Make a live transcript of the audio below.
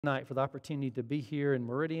Tonight for the opportunity to be here in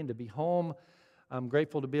Meridian, to be home. I'm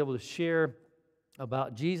grateful to be able to share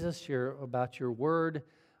about Jesus, share about your word,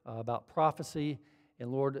 about prophecy.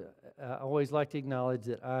 And Lord, I always like to acknowledge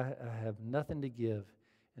that I have nothing to give.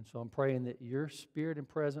 And so I'm praying that your spirit and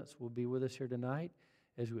presence will be with us here tonight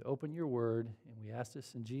as we open your word. And we ask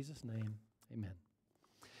this in Jesus' name. Amen.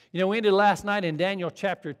 You know, we ended last night in Daniel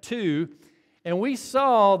chapter 2. And we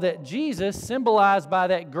saw that Jesus, symbolized by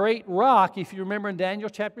that great rock, if you remember in Daniel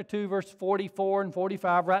chapter 2, verse 44 and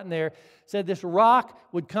 45, right in there, said this rock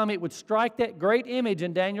would come, it would strike that great image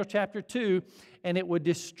in Daniel chapter 2, and it would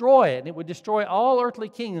destroy it. And it would destroy all earthly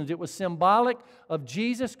kingdoms. It was symbolic of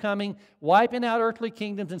Jesus coming, wiping out earthly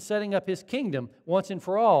kingdoms and setting up His kingdom once and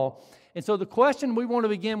for all. And so the question we want to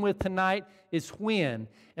begin with tonight is when.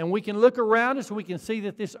 And we can look around us and we can see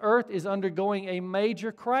that this earth is undergoing a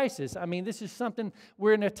major crisis. I mean, this is something,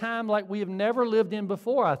 we're in a time like we have never lived in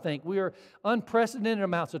before, I think. We are unprecedented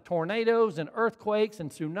amounts of tornadoes and earthquakes and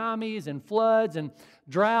tsunamis and floods and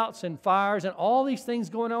droughts and fires and all these things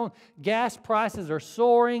going on. Gas prices are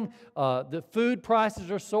soaring. The food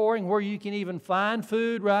prices are soaring where you can even find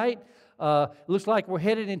food, right? Looks like we're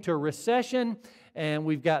headed into a recession. And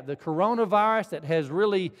we've got the coronavirus that has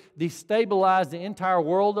really destabilized the entire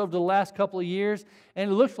world over the last couple of years.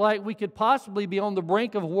 And it looks like we could possibly be on the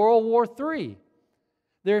brink of World War III.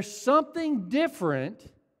 There's something different.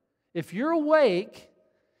 If you're awake,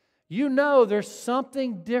 you know there's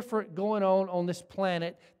something different going on this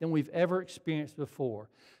planet than we've ever experienced before.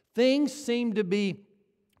 Things seem to be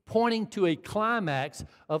pointing to a climax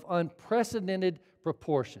of unprecedented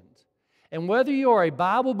proportions. And whether you are a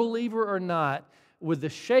Bible believer or not, with the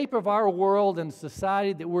shape of our world and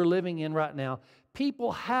society that we're living in right now,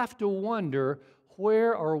 people have to wonder,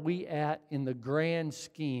 where are we at in the grand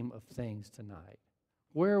scheme of things tonight?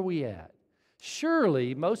 Where are we at?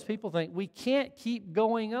 Surely, most people think we can't keep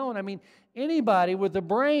going on. I mean, anybody with a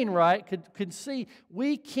brain right could see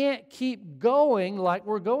we can't keep going like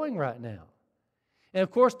we're going right now. And of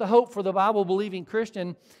course, the hope for the Bible-believing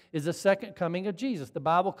Christian is the second coming of Jesus. The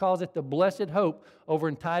Bible calls it the blessed hope over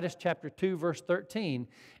in Titus chapter 2, verse 13.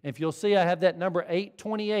 And if you'll see, I have that number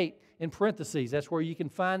 828 in parentheses. That's where you can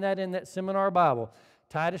find that in that seminar Bible.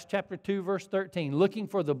 Titus chapter 2, verse 13. Looking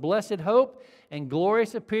for the blessed hope and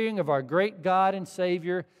glorious appearing of our great God and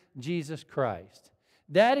Savior, Jesus Christ.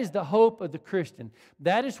 That is the hope of the Christian.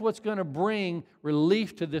 That is what's going to bring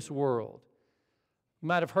relief to this world. You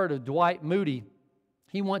might have heard of Dwight Moody.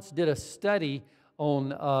 He once did a study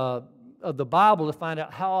on of the Bible to find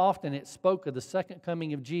out how often it spoke of the second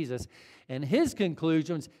coming of Jesus. And his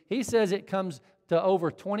conclusions, he says it comes to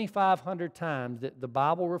over 2,500 times that the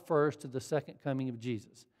Bible refers to the second coming of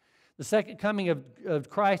Jesus. The second coming of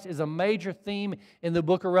Christ is a major theme in the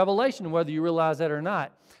book of Revelation, whether you realize that or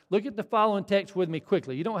not. Look at the following text with me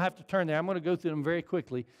quickly. You don't have to turn there. I'm going to go through them very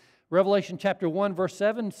quickly. Revelation chapter 1, verse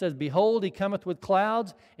 7 says, Behold, He cometh with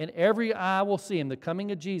clouds, and every eye will see Him, the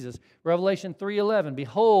coming of Jesus. Revelation 3:11,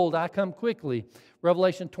 Behold, I come quickly.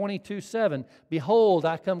 Revelation 22:7, Behold,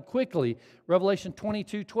 I come quickly. Revelation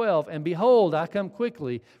 22:12, And behold, I come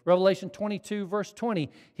quickly. Revelation 22, verse 20,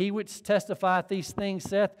 He which testifieth these things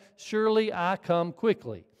saith, Surely I come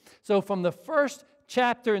quickly. So from the first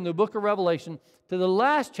chapter in the book of Revelation to the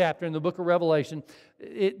last chapter in the book of Revelation,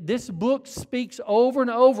 this book speaks over and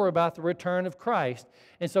over about the return of Christ.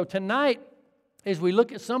 And so tonight, as we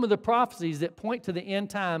look at some of the prophecies that point to the end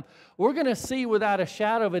time, we're going to see without a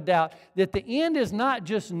shadow of a doubt that the end is not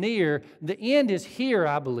just near, the end is here,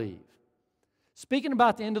 I believe. Speaking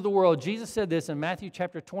about the end of the world, Jesus said this in Matthew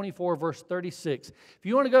chapter 24, verse 36. If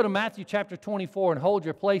you want to go to Matthew chapter 24 and hold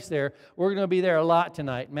your place there, we're going to be there a lot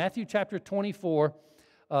tonight. Matthew chapter 24,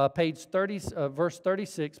 page 30, verse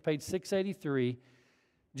 36, page 683.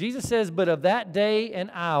 Jesus says, But of that day and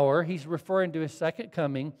hour, He's referring to His second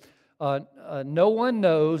coming, no one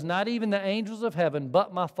knows, not even the angels of heaven,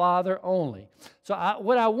 but my Father only. So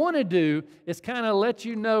what I want to do is kind of let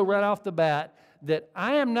you know right off the bat that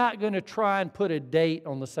I am not going to try and put a date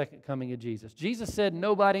on the second coming of Jesus. Jesus said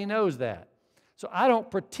nobody knows that. So I don't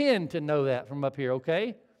pretend to know that from up here,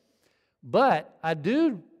 okay? But I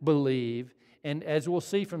do believe, and as we'll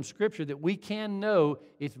see from Scripture, that we can know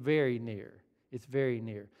it's very near. It's very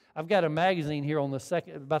near. I've got a magazine here on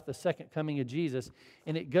about the second coming of Jesus,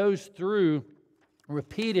 and it goes through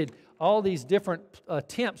repeated all these different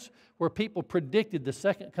attempts where people predicted the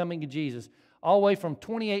second coming of Jesus, all the way from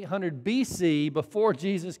 2800 BC, before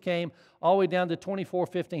Jesus came, all the way down to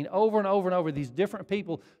 2415. Over and over and over, these different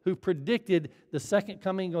people who predicted the second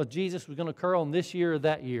coming of Jesus was going to occur on this year or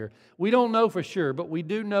that year. We don't know for sure, but we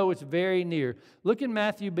do know it's very near. Look in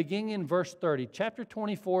Matthew, beginning in verse 30. Chapter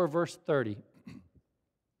 24, verse 30.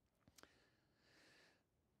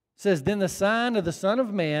 says, then the sign of the Son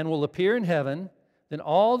of Man will appear in heaven. Then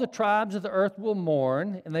all the tribes of the earth will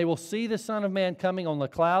mourn, and they will see the Son of Man coming on the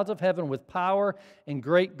clouds of heaven with power and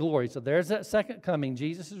great glory. So there's that second coming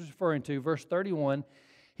Jesus is referring to. Verse 31,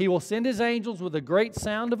 he will send his angels with a great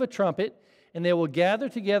sound of a trumpet, and they will gather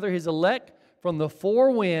together his elect from the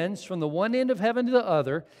four winds, from the one end of heaven to the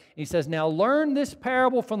other. And he says, now learn this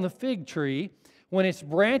parable from the fig tree. When its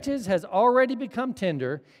branches has already become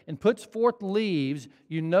tender and puts forth leaves,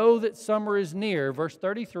 you know that summer is near. Verse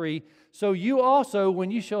 33, so you also,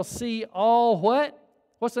 when you shall see all what?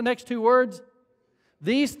 What's the next two words?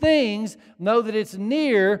 These things, know that it's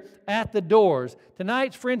near at the doors.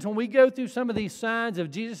 Tonight, friends, when we go through some of these signs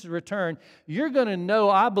of Jesus' return, you're going to know,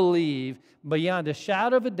 I believe, beyond a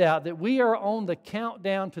shadow of a doubt, that we are on the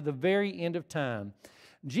countdown to the very end of time.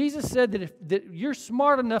 Jesus said that you're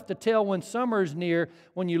smart enough to tell when summer is near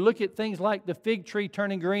when you look at things like the fig tree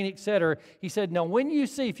turning green, etc. He said, now when you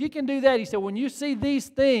see, if you can do that, he said, when you see these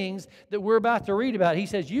things that we're about to read about, he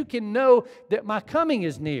says, you can know that my coming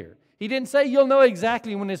is near. He didn't say you'll know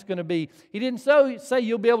exactly when it's going to be. He didn't say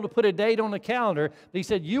you'll be able to put a date on the calendar. But he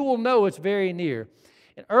said you will know it's very near.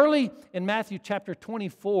 And early in Matthew chapter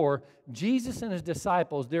 24, Jesus and his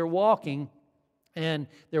disciples, they're walking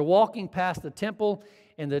past the temple.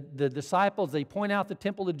 And the disciples, they point out the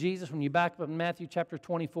temple to Jesus when you back up in Matthew chapter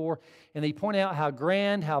 24. And they point out how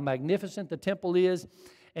grand, how magnificent the temple is.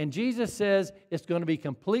 And Jesus says it's going to be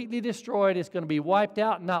completely destroyed. It's going to be wiped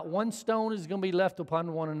out. Not one stone is going to be left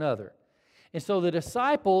upon one another. And so the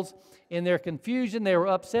disciples, in their confusion, they were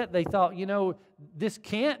upset. They thought, this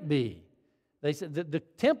can't be. They said the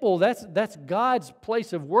temple, that's God's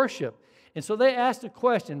place of worship. And so they asked a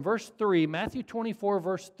question. Verse 3, Matthew 24,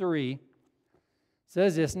 verse 3,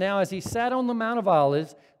 says this, now as he sat on the Mount of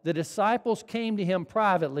Olives, the disciples came to him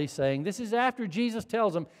privately, saying, this is after Jesus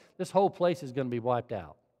tells them this whole place is going to be wiped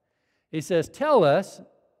out. He says, tell us,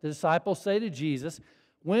 the disciples say to Jesus,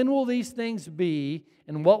 when will these things be,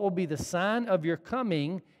 and what will be the sign of your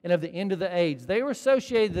coming and of the end of the age? They were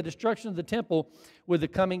associated the destruction of the temple with the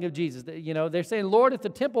coming of Jesus. They're saying, Lord, if the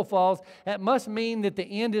temple falls, that must mean that the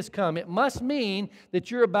end has come. It must mean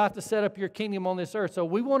that you're about to set up your kingdom on this earth. So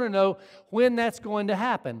we want to know when that's going to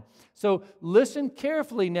happen. So listen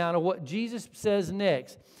carefully now to what Jesus says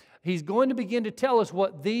next. He's going to begin to tell us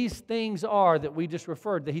what these things are that he just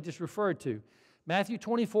referred to. Matthew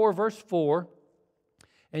 24, verse 4.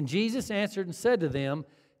 And Jesus answered and said to them,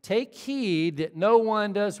 take heed that no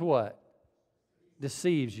one does what?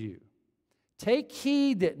 Deceives you. Take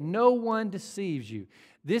heed that no one deceives you.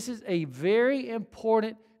 This is a very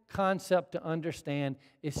important concept to understand,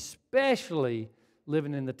 especially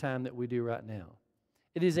living in the time that we do right now.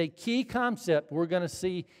 It is a key concept we're going to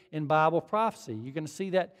see in Bible prophecy. You're going to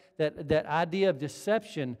see that idea of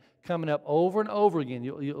deception coming up over and over again.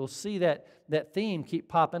 You'll see that theme keep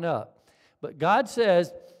popping up. But God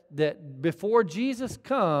says that before Jesus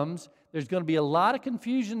comes, there's going to be a lot of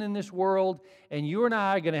confusion in this world, and you and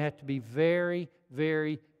I are going to have to be very,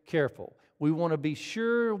 very careful. We want to be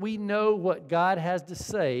sure we know what God has to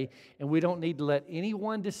say, and we don't need to let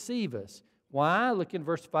anyone deceive us. Why? Look in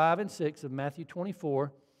verse 5 and 6 of Matthew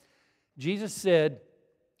 24. Jesus said,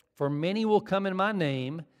 for many will come in my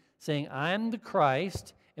name, saying, I am the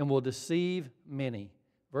Christ, and will deceive many.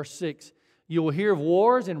 Verse 6, you will hear of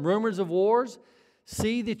wars and rumors of wars.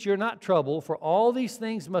 See that you're not troubled, for all these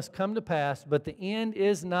things must come to pass, but the end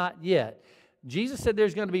is not yet. Jesus said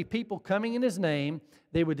there's going to be people coming in His name.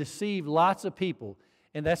 They would deceive lots of people.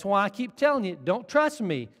 And that's why I keep telling you, don't trust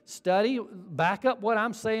me. Study, back up what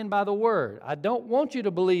I'm saying by the Word. I don't want you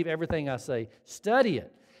to believe everything I say. Study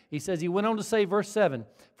it. He says, he went on to say, verse 7,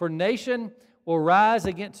 for nation will rise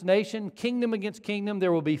against nation, kingdom against kingdom.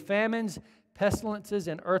 There will be famines, pestilences,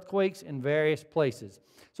 and earthquakes in various places.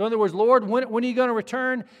 So in other words, Lord, when are you going to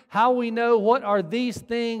return? How we know? What are these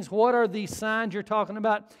things? What are these signs you're talking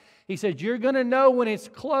about? He says, you're going to know when it's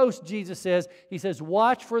close, Jesus says. He says,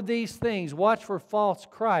 watch for these things. Watch for false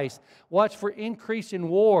Christ. Watch for increase in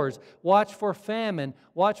wars. Watch for famine.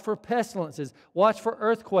 Watch for pestilences. Watch for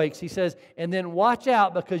earthquakes. He says, and then watch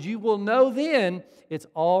out, because you will know then it's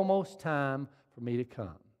almost time for me to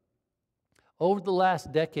come. Over the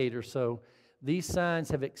last decade or so, these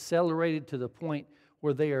signs have accelerated to the point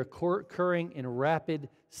where they are occurring in rapid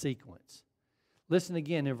sequence. Listen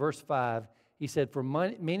again in verse 5. He said, for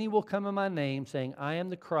many will come in my name, saying, I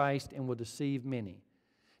am the Christ, and will deceive many.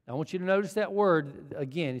 Now, I want you to notice that word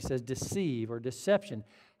again. He says deceive or deception.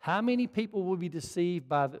 How many people will be deceived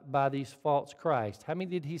by these false Christs? How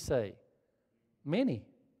many did he say? Many.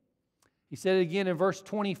 He said it again in verse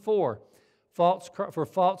 24. For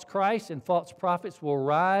false Christs and false prophets will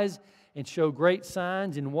rise and show great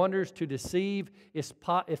signs and wonders to deceive,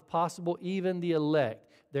 if possible, even the elect.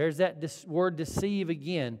 There's that word deceive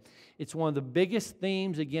again. It's one of the biggest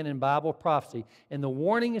themes, again, in Bible prophecy. And the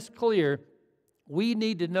warning is clear. We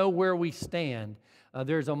need to know where we stand.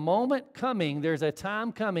 There's a moment coming, there's a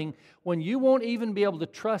time coming when you won't even be able to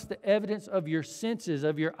trust the evidence of your senses,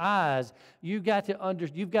 of your eyes. You've got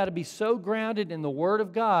to be so grounded in the Word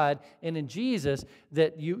of God and in Jesus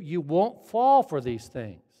that you won't fall for these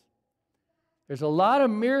things. There's a lot of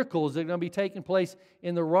miracles that are going to be taking place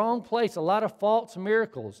in the wrong place, a lot of false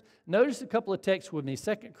miracles. Notice a couple of texts with me.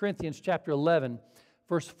 2 Corinthians chapter 11,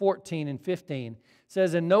 verse 14 and 15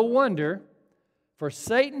 says, "And no wonder, for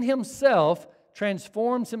Satan himself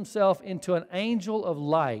transforms himself into an angel of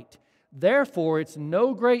light. Therefore, it's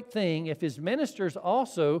no great thing if his ministers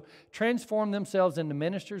also transform themselves into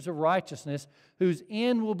ministers of righteousness, whose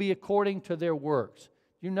end will be according to their works."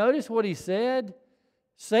 You notice what he said?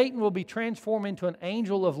 Satan will be transformed into an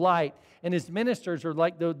angel of light, and his ministers are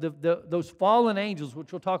like those fallen angels,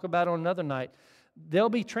 which we'll talk about on another night. They'll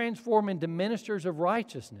be transformed into ministers of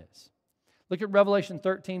righteousness. Look at Revelation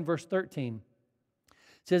 13, verse 13.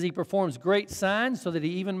 It says he performs great signs so that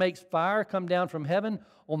he even makes fire come down from heaven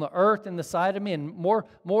on the earth and the sight of men. More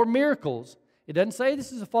miracles. It doesn't say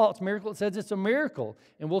this is a false miracle. It says it's a miracle.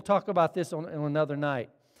 And we'll talk about this on another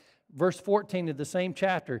night. Verse 14 of the same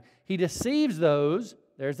chapter. He deceives those,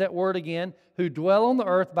 there's that word again, who dwell on the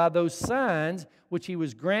earth by those signs which he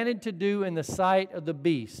was granted to do in the sight of the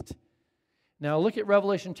beast. Now look at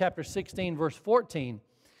Revelation chapter 16, verse 14.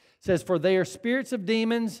 It says, "For they are spirits of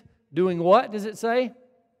demons, doing" what does it say?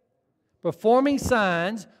 "Performing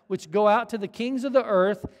signs which go out to the kings of the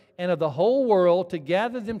earth and of the whole world to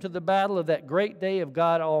gather them to the battle of that great day of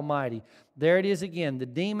God Almighty." There it is again, the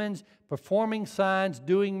demons performing signs,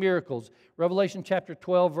 doing miracles. Revelation chapter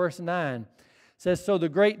 12, verse 9 says, "So the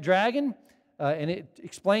great dragon," and it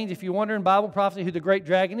explains, if you wonder in Bible prophecy who the great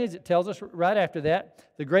dragon is, it tells us right after that.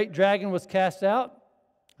 "The great dragon was cast out,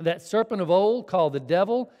 that serpent of old called the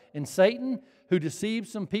devil and Satan, who deceived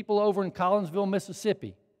some people over in Collinsville,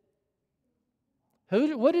 Mississippi."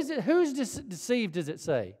 What is it? Who's deceived, does it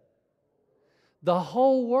say? The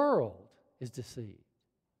whole world is deceived.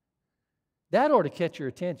 That ought to catch your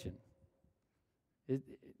attention.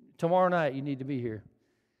 Tomorrow night you need to be here.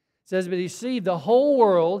 It says, "But he deceived the whole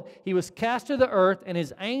world. He was cast to the earth, and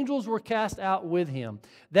his angels were cast out with him."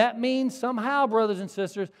 That means somehow, brothers and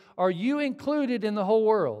sisters, are you included in the whole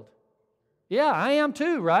world? Yeah, I am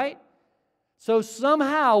too, right? So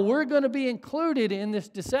somehow we're going to be included in this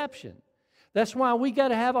deception. That's why we got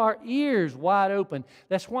to have our ears wide open.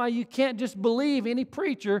 That's why you can't just believe any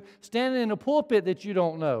preacher standing in a pulpit that you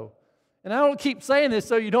don't know. And I don't keep saying this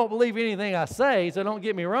so you don't believe anything I say, so don't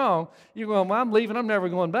get me wrong. You're going, "Well, I'm leaving, I'm never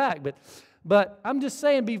going back." But I'm just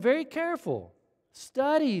saying, be very careful.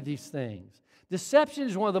 Study these things. Deception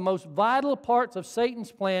is one of the most vital parts of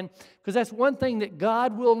Satan's plan, because that's one thing that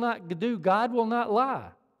God will not do. God will not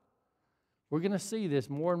lie. We're going to see this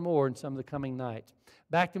more and more in some of the coming nights.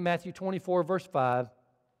 Back to Matthew 24, verse 5.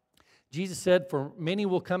 Jesus said, "For many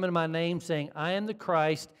will come in my name, saying, 'I am the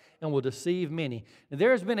Christ,' and will deceive many." Now,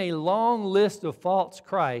 there has been a long list of false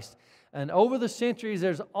Christs. And over the centuries,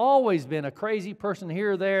 there's always been a crazy person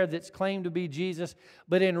here or there that's claimed to be Jesus.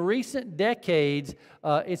 But in recent decades,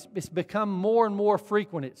 it's become more and more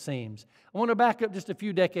frequent, it seems. I want to back up just a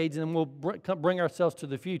few decades, and then we'll bring ourselves to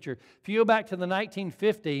the future. If you go back to the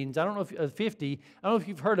 1950s, I don't know if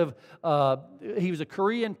you've heard of, he was a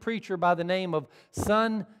Korean preacher by the name of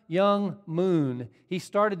Sun Myung Moon. He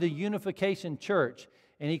started the Unification Church,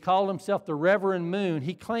 and he called himself the Reverend Moon.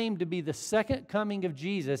 He claimed to be the second coming of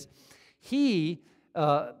Jesus. He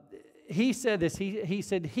said this. He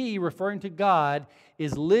said, he, referring to God,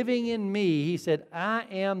 is living in me. He said, "I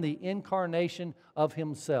am the incarnation of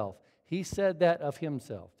himself." He said that of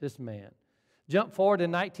himself, this man. Jump forward to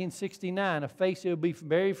 1969, a face you'll be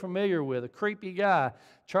very familiar with, a creepy guy,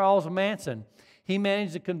 Charles Manson. He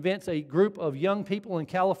managed to convince a group of young people in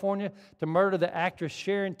California to murder the actress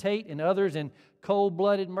Sharon Tate and others in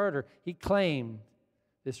cold-blooded murder. He claimed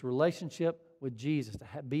this relationship with Jesus,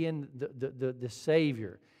 to being the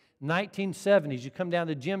Savior. 1970s, you come down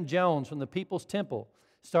to Jim Jones from the People's Temple.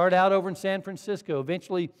 Started out over in San Francisco,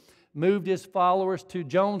 eventually moved his followers to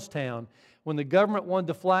Jonestown. When the government wanted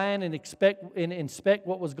to fly in and inspect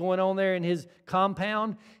what was going on there in his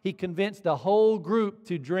compound, he convinced the whole group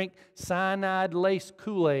to drink cyanide-laced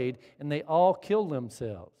Kool-Aid, and they all killed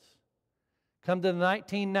themselves. Come to the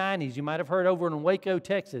 1990s, you might have heard over in Waco,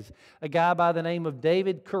 Texas, a guy by the name of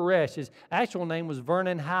David Koresh. His actual name was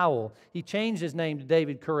Vernon Howell. He changed his name to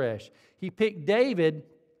David Koresh. He picked David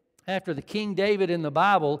after the King David in the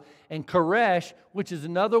Bible, and Koresh, which is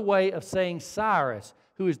another way of saying Cyrus,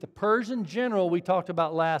 who is the Persian general we talked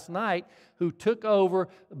about last night, who took over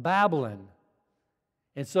Babylon.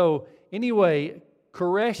 And so, anyway,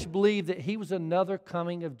 Koresh believed that he was another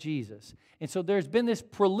coming of Jesus. And so there's been this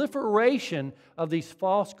proliferation of these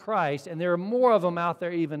false Christs, and there are more of them out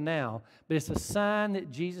there even now. But it's a sign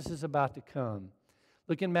that Jesus is about to come.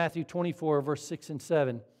 Look in Matthew 24, verse 6 and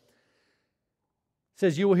 7. It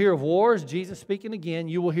says, you will hear of wars, Jesus speaking again,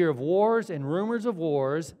 you will hear of wars and rumors of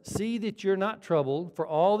wars. See that you're not troubled, for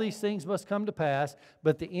all these things must come to pass,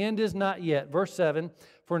 but the end is not yet. Verse 7,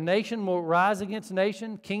 for nation will rise against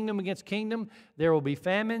nation, kingdom against kingdom. There will be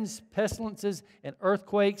famines, pestilences, and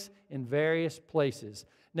earthquakes in various places.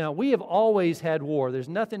 Now, we have always had war. There's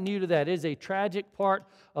nothing new to that. It is a tragic part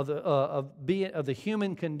of the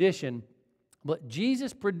human condition. But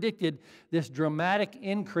Jesus predicted this dramatic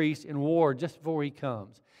increase in war just before He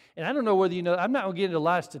comes. And I don't know whether you know, I'm not going to get into a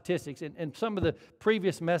lot of statistics. And some of the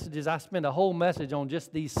previous messages, I spent a whole message on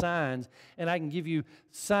just these signs. And I can give you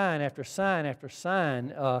sign after sign after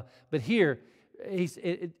sign. But here,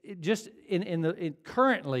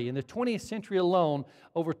 currently, in the 20th century alone,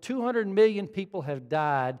 over 200 million people have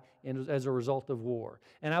died as a result of war.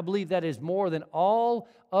 And I believe that is more than all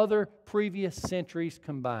other previous centuries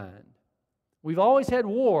combined. We've always had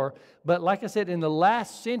war, but like I said, in the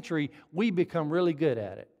last century, we become really good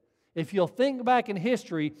at it. If you'll think back in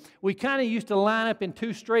history, we kind of used to line up in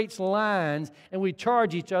two straight lines, and we'd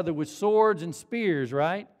charge each other with swords and spears,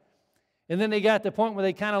 right? And then they got to the point where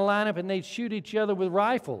they kind of line up and they'd shoot each other with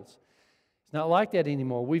rifles. It's not like that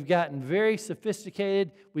anymore. We've gotten very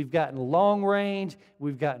sophisticated. We've gotten long range.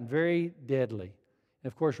 We've gotten very deadly.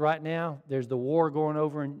 And of course, right now, there's the war going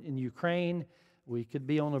over in Ukraine. We could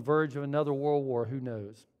be on the verge of another world war. Who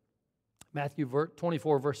knows? Matthew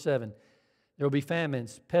 24, verse 7. There will be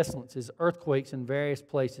famines, pestilences, earthquakes in various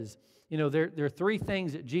places. You know, there are three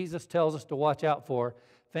things that Jesus tells us to watch out for: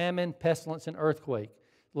 famine, pestilence, and earthquake.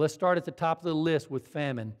 Let's start at the top of the list with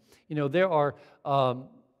famine. You know, there are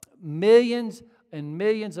millions and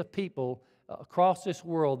millions of people across this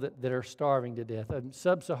world that are starving to death. In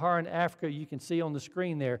sub-Saharan Africa, you can see on the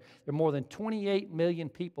screen there are more than 28 million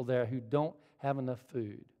people there who don't have enough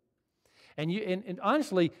food. And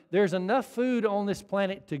honestly, there's enough food on this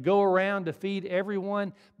planet to go around to feed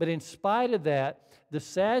everyone, but in spite of that, the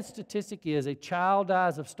sad statistic is a child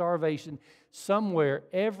dies of starvation somewhere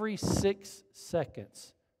every 6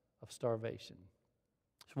 seconds of starvation.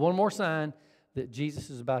 So one more sign that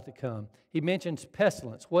Jesus is about to come. He mentions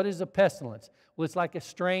pestilence. What is a pestilence? Well, it's a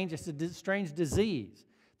strange disease.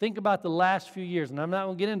 Think about the last few years, and I'm not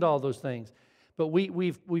going to get into all those things. But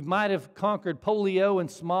we might have conquered polio and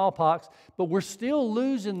smallpox, but we're still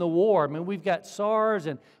losing the war. I mean, we've got SARS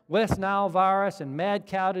and West Nile virus and mad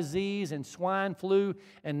cow disease and swine flu,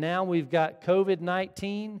 and now we've got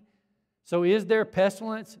COVID-19. So is there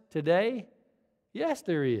pestilence today? Yes,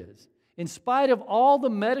 there is. In spite of all the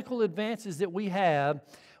medical advances that we have,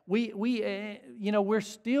 we're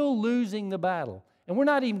still losing the battle. And we're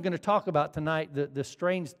not even going to talk about tonight the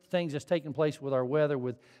strange things that's taking place with our weather,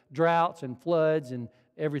 with droughts and floods and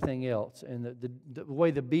everything else, and the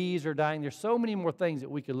way the bees are dying. There's so many more things that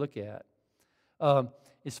we could look at.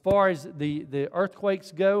 As far as the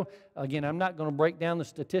earthquakes go, again, I'm not going to break down the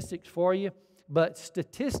statistics for you, but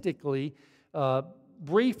statistically,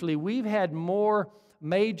 briefly, we've had more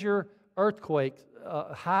major earthquakes,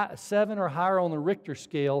 7 or higher on the Richter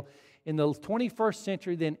scale, in the 21st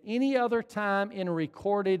century than any other time in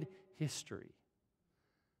recorded history.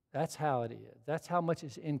 That's how it is. That's how much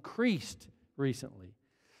it's increased recently.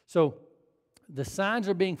 So the signs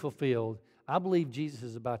are being fulfilled. I believe Jesus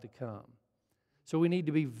is about to come. So we need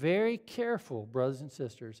to be very careful, brothers and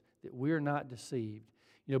sisters, that we're not deceived.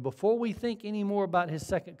 You know, before we think any more about His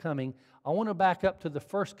second coming, I want to back up to the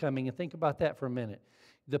first coming and think about that for a minute.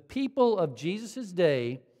 The people of Jesus'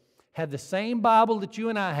 day had the same Bible that you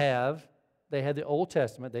and I have. They had the Old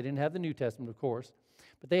Testament. They didn't have the New Testament, of course.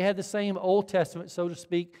 But they had the same Old Testament, so to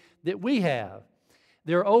speak, that we have.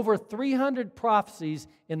 There are over 300 prophecies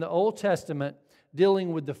in the Old Testament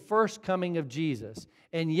dealing with the first coming of Jesus.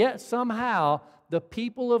 And yet somehow the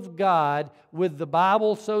people of God, with the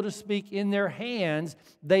Bible, so to speak, in their hands,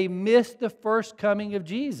 they missed the first coming of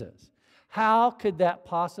Jesus. How could that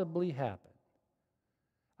possibly happen?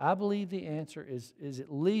 I believe the answer is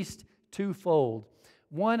at least twofold.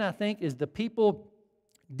 One, I think, is the people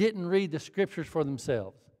didn't read the Scriptures for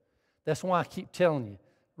themselves. That's why I keep telling you,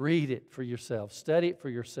 Read it for yourselves. Study it for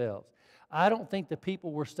yourselves. I don't think the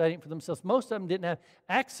people were studying it for themselves. Most of them didn't have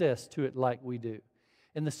access to it like we do.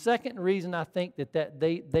 And the second reason I think that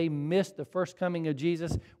they missed the first coming of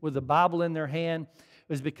Jesus with the Bible in their hand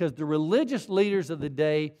was because the religious leaders of the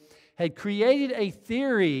day had created a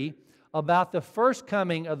theory about the first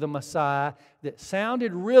coming of the Messiah that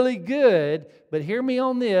sounded really good, but hear me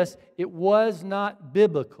on this, it was not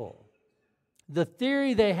biblical. The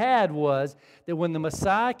theory they had was that when the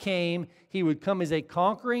Messiah came, He would come as a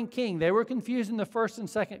conquering king. They were confusing the first and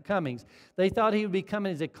second comings. They thought He would be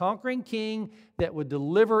coming as a conquering king that would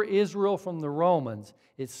deliver Israel from the Romans.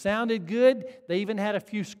 It sounded good. They even had a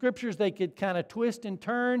few scriptures they could kind of twist and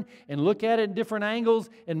turn and look at it in different angles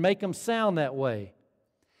and make them sound that way.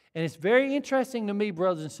 And it's very interesting to me,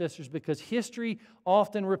 brothers and sisters, because history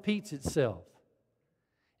often repeats itself.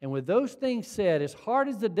 And with those things said, as hard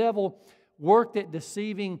as the devil worked at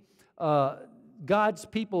deceiving God's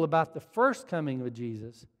people about the first coming of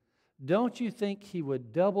Jesus, don't you think He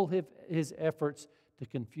would double His efforts to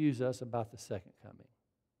confuse us about the second coming?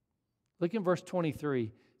 Look in verse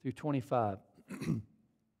 23 through 25.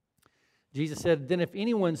 Jesus said, "Then if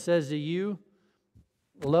anyone says to you,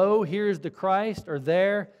 'Lo, here is the Christ,' or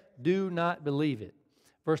 'There,' do not believe it."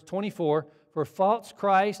 Verse 24, "For false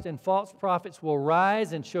Christ and false prophets will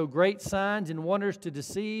rise and show great signs and wonders to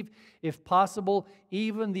deceive, if possible,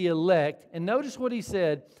 even the elect." And notice what He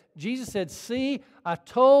said. Jesus said, "See, I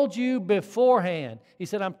told you beforehand." He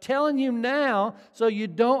said, "I'm telling you now so you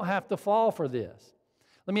don't have to fall for this."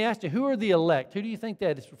 Let me ask you, who are the elect? Who do you think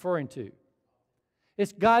that is referring to?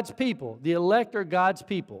 It's God's people. The elect are God's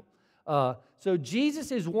people. So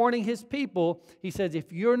Jesus is warning His people. He says,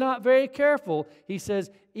 if you're not very careful, He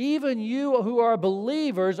says, even you who are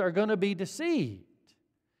believers are going to be deceived.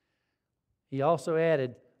 He also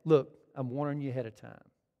added, look, I'm warning you ahead of time.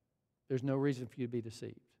 There's no reason for you to be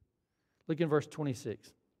deceived. Look in verse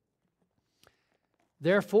 26.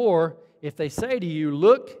 "Therefore, if they say to you,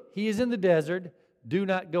 'Look, He is in the desert,' do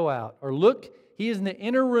not go out. Or 'Look, He is in the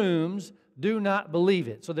inner rooms,' do not believe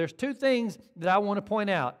it." So there's two things that I want to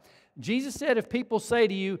point out. Jesus said, if people say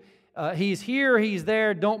to you, He's here, He's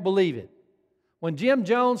there, don't believe it. When Jim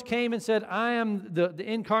Jones came and said, "I am the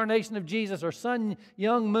incarnation of Jesus," or Sun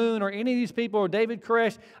Young Moon, or any of these people, or David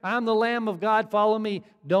Koresh, "I'm the Lamb of God, follow me,"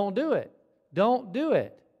 don't do it. Don't do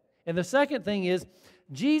it. And the second thing is,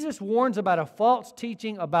 Jesus warns about a false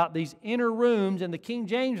teaching about these inner rooms, and the King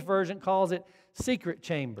James Version calls it secret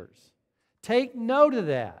chambers. Take note of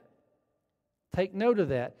that. Take note of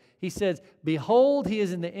that. He says, "Behold, He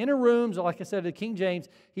is in the inner rooms," like I said to King James,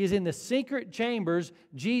 He is in the secret chambers.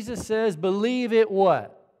 Jesus says, believe it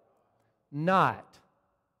what? Not.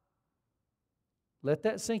 Let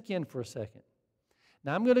that sink in for a second.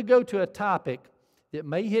 Now I'm going to go to a topic that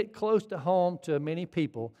may hit close to home to many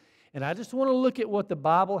people, and I just want to look at what the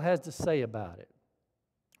Bible has to say about it.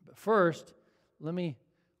 But first, what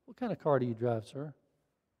kind of car do you drive, sir?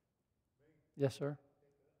 Yes, sir?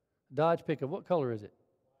 Dodge pickup. What color is it?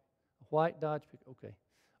 A white Dodge pickup. Okay.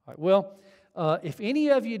 All right. Well, if any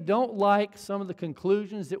of you don't like some of the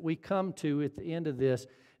conclusions that we come to at the end of this,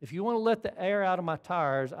 if you want to let the air out of my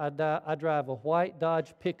tires, I drive a white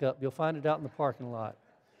Dodge pickup. You'll find it out in the parking lot.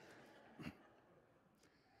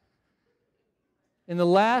 In the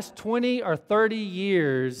last 20 or 30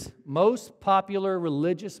 years, most popular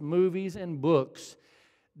religious movies and books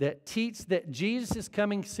that teach that Jesus is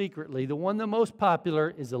coming secretly, the one the most popular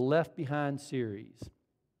is the Left Behind series.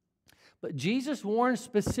 But Jesus warns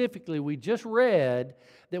specifically, we just read,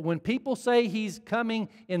 that when people say He's coming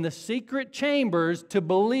in the secret chambers, to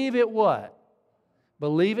believe it what?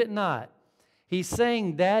 Believe it not. He's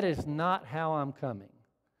saying that is not how I'm coming.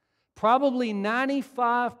 Probably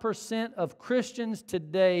 95% of Christians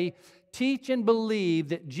today teach and believe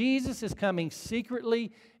that Jesus is coming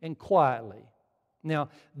secretly and quietly. Now,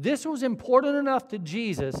 this was important enough to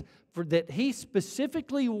Jesus for that He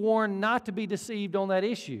specifically warned not to be deceived on that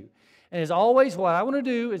issue. And as always, what I want to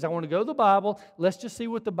do is I want to go to the Bible. Let's just see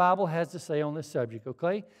what the Bible has to say on this subject,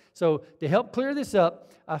 okay? So to help clear this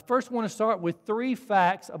up, I first want to start with 3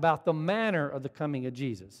 facts about the manner of the coming of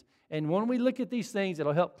Jesus. And when we look at these things,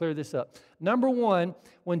 it'll help clear this up. Number 1,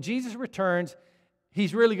 when Jesus returns,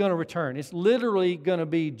 He's really going to return. It's literally going to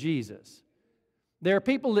be Jesus. There are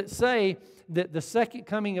people that say that the second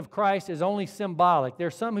coming of Christ is only symbolic. There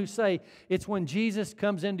are some who say it's when Jesus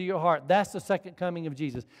comes into your heart. That's the second coming of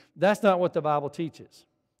Jesus. That's not what the Bible teaches.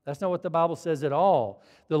 That's not what the Bible says at all.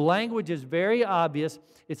 The language is very obvious.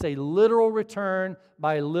 It's a literal return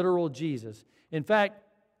by literal Jesus. In fact,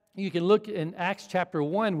 you can look in Acts chapter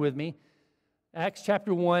 1 with me. Acts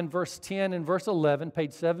chapter 1, verse 10 and verse 11,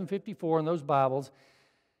 page 754 in those Bibles.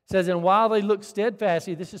 It says, and while they looked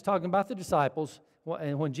steadfastly, this is talking about the disciples,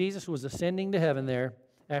 and when Jesus was ascending to heaven there,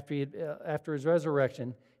 after His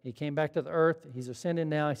resurrection, He came back to the earth. He's ascending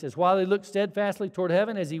now. He says, while they looked steadfastly toward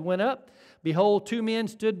heaven as He went up, behold, two men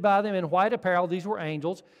stood by them in white apparel. These were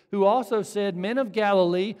angels, who also said, Men of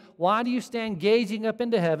Galilee, why do you stand gazing up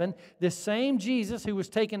into heaven? This same Jesus who was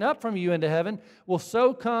taken up from you into heaven will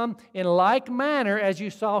so come in like manner as you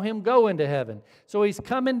saw Him go into heaven. So He's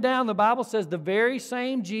coming down. The Bible says the very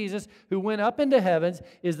same Jesus who went up into heavens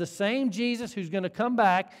is the same Jesus who's going to come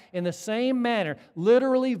back in the same manner.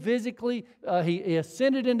 Literally, physically, He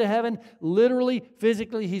ascended into heaven. Literally,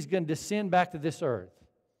 physically, He's going to descend back to this earth.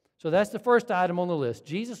 So that's the first item on the list.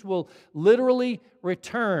 Jesus will literally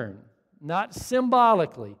return, not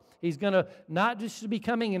symbolically. He's going to not just be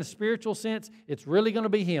coming in a spiritual sense. It's really going to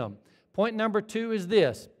be Him. Point number 2 is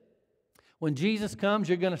this. When Jesus comes,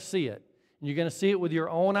 you're going to see it. And you're going to see it with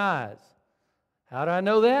your own eyes. How do I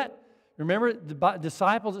know that? Remember the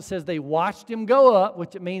disciples, it says they watched Him go up,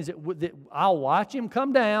 which it means that I'll watch Him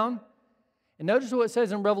come down. And notice what it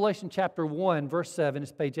says in Revelation chapter 1, verse 7.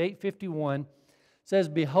 It's page 851. It says,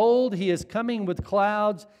 behold, He is coming with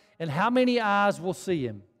clouds, and how many eyes will see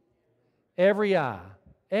Him? Every eye.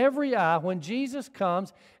 Every eye. When Jesus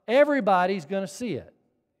comes, everybody's going to see it.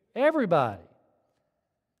 Everybody.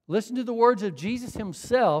 Listen to the words of Jesus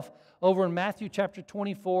Himself over in Matthew chapter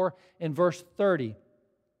 24 and verse 30.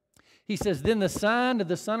 He says, then the sign of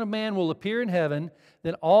the Son of Man will appear in heaven,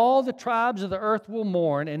 then all the tribes of the earth will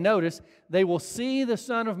mourn, and notice, they will see the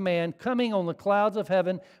Son of Man coming on the clouds of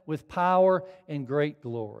heaven with power and great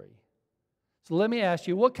glory. So let me ask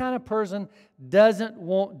you, what kind of person doesn't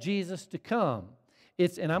want Jesus to come?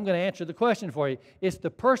 And I'm going to answer the question for you. It's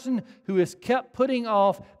the person who has kept putting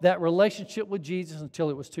off that relationship with Jesus until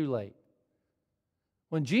it was too late.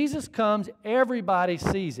 When Jesus comes, everybody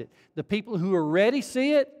sees it. The people who are ready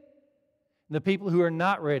see it. The people who are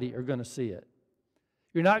not ready are going to see it.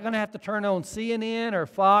 You're not going to have to turn on CNN or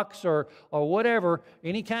Fox or whatever,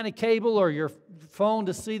 any kind of cable or your phone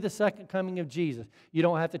to see the second coming of Jesus. You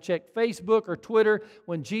don't have to check Facebook or Twitter.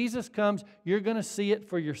 When Jesus comes, you're going to see it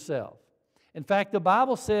for yourself. In fact, the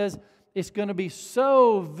Bible says it's going to be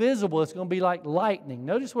so visible, it's going to be like lightning.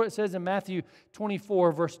 Notice what it says in Matthew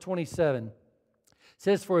 24, verse 27. It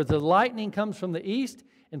says, for as the lightning comes from the east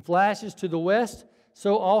and flashes to the west,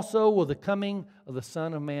 so also will the coming of the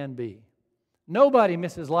Son of Man be. Nobody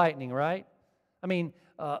misses lightning, right? I mean,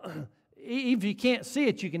 if you can't see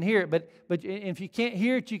it, you can hear it. But if you can't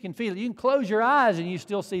hear it, you can feel it. You can close your eyes and you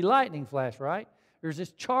still see lightning flash, right? There's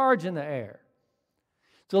this charge in the air.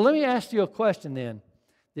 So let me ask you a question then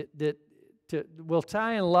that will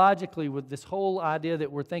tie in logically with this whole idea that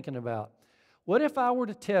we're thinking about. What if I were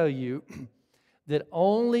to tell you that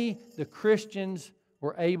only the Christians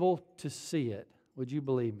were able to see it? Would you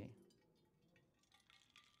believe me?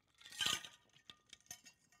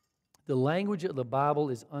 The language of the Bible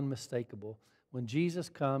is unmistakable. When Jesus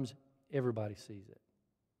comes, everybody sees it.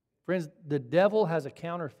 Friends, the devil has a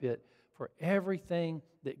counterfeit for everything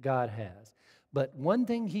that God has. But one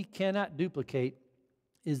thing he cannot duplicate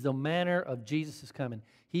is the manner of Jesus' coming.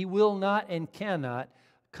 He will not and cannot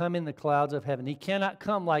come in the clouds of heaven. He cannot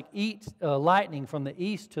come like lightning from the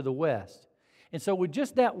east to the west. And so with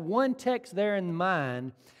just that one text there in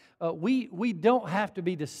mind, we don't have to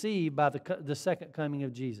be deceived by the second coming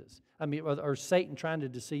of Jesus. Or Satan trying to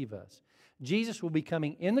deceive us. Jesus will be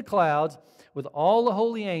coming in the clouds with all the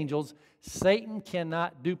holy angels. Satan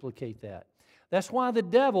cannot duplicate that. That's why the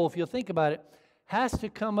devil, if you'll think about it, has to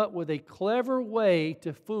come up with a clever way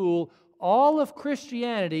to fool all of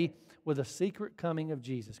Christianity with a secret coming of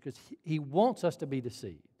Jesus, because he wants us to be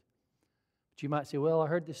deceived. But you might say, well, I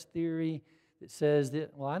heard this theory that says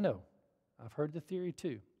that. Well, I know. I've heard the theory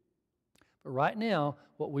too. But right now,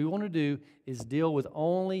 what we want to do is deal with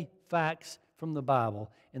only facts from the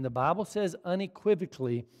Bible. And the Bible says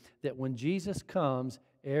unequivocally that when Jesus comes,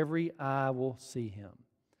 every eye will see Him.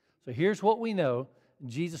 So here's what we know.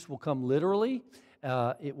 Jesus will come literally.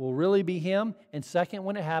 It will really be Him. And second,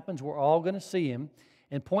 when it happens, we're all going to see Him.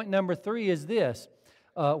 And point number 3 is this.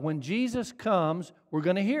 When Jesus comes, we're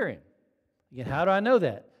going to hear Him. Again, how do I know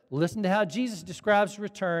that? Listen to how Jesus describes His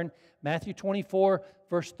return. Matthew 24,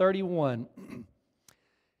 verse 31.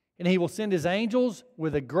 And He will send His angels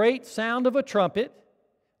with a great sound of a trumpet.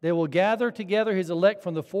 They will gather together His elect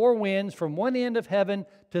from the four winds, from one end of heaven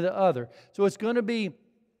to the other. So it's going to be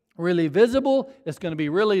really visible. It's going to be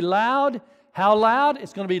really loud. How loud?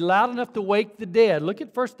 It's going to be loud enough to wake the dead. Look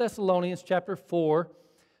at 1 Thessalonians chapter 4,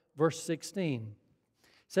 verse 16. It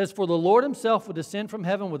says, for the Lord Himself will descend from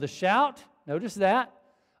heaven with a shout. Notice that.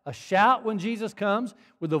 A shout when Jesus comes,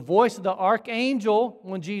 with the voice of the archangel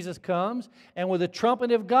when Jesus comes, and with the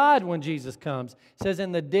trumpet of God when Jesus comes. It says,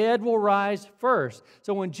 and the dead will rise first.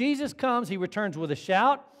 So when Jesus comes, He returns with a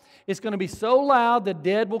shout. It's going to be so loud the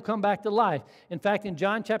dead will come back to life. In fact, in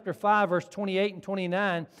John chapter 5, verse 28 and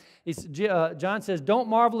 29, John says, don't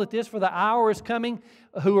marvel at this, for the hour is coming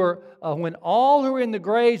when all who are in the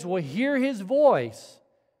graves will hear His voice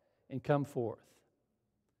and come forth.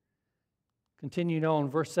 Continuing on,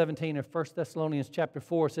 verse 17 of 1 Thessalonians chapter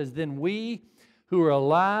 4 says, then we who are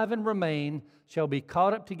alive and remain shall be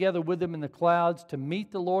caught up together with them in the clouds to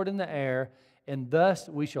meet the Lord in the air, and thus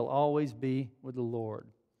we shall always be with the Lord.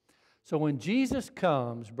 So when Jesus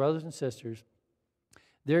comes, brothers and sisters,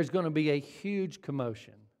 there's going to be a huge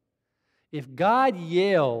commotion. If God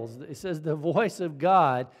yells, it says the voice of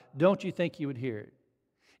God, don't you think you would hear it?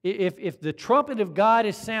 If the trumpet of God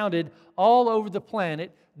is sounded all over the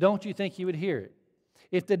planet, don't you think you would hear it?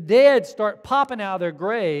 If the dead start popping out of their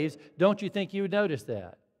graves, don't you think you would notice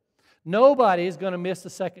that? Nobody is going to miss the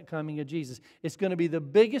second coming of Jesus. It's going to be the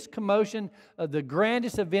biggest commotion, the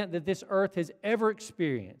grandest event that this earth has ever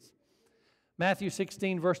experienced. Matthew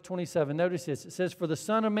 16, verse 27, notice this. It says, for the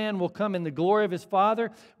Son of Man will come in the glory of His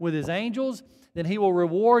Father with His angels, then He will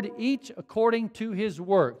reward each according to his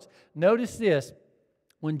works. Notice this.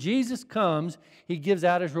 When Jesus comes, He gives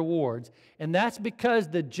out His rewards. And that's because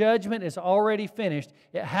the judgment is already finished.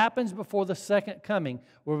 It happens before the second coming.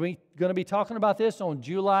 We're going to be talking about this on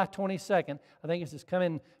July 22nd. I think it's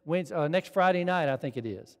coming next Friday night, I think it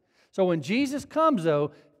is. So when Jesus comes,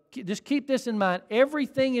 though, just keep this in mind.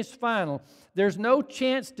 Everything is final. There's no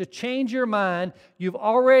chance to change your mind. You've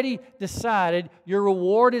already decided. Your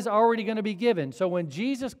reward is already going to be given. So when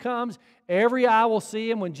Jesus comes, every eye will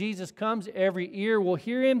see Him. When Jesus comes, every ear will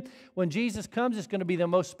hear Him. When Jesus comes, it's going to be the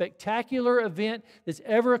most spectacular event that's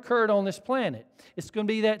ever occurred on this planet. It's going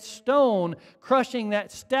to be that stone crushing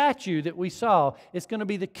that statue that we saw. It's going to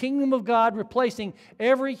be the kingdom of God replacing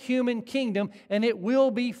every human kingdom, and it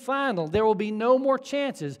will be final. There will be no more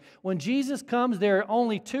chances. When Jesus comes, there are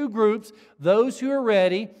only two groups, those who are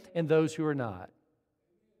ready and those who are not.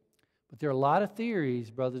 But there are a lot of theories,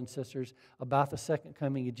 brothers and sisters, about the second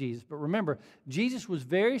coming of Jesus. But remember, Jesus was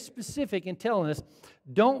very specific in telling us,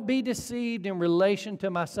 don't be deceived in relation to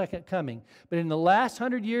my second coming. But in the last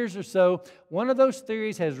 100 years or so, one of those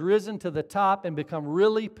theories has risen to the top and become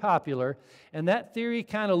really popular. And that theory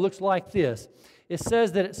kind of looks like this. It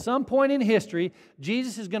says that at some point in history,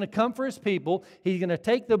 Jesus is going to come for His people. He's going to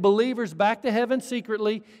take the believers back to heaven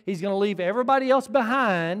secretly. He's going to leave everybody else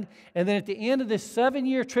behind. And then at the end of this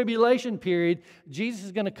 7-year tribulation period, Jesus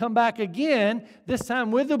is going to come back again, this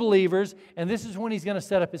time with the believers, and this is when He's going to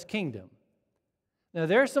set up His kingdom. Now,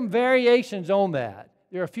 there are some variations on that.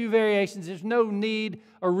 There are a few variations. There's no need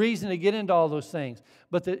or reason to get into all those things.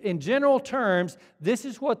 But in general terms, this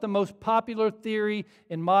is what the most popular theory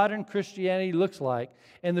in modern Christianity looks like.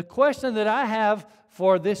 And the question that I have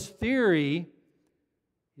for this theory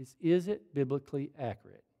is it biblically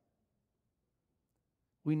accurate?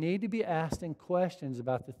 We need to be asking questions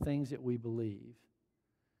about the things that we believe.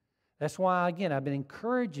 That's why, again, I've been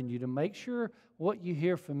encouraging you to make sure what you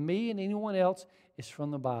hear from me and anyone else is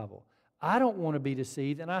from the Bible. I don't want to be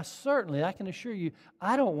deceived, and I can assure you,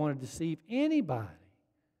 I don't want to deceive anybody.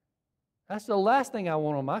 That's the last thing I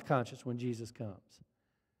want on my conscience when Jesus comes.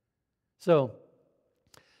 So,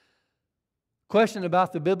 question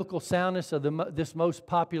about the biblical soundness of this most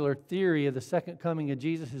popular theory of the second coming of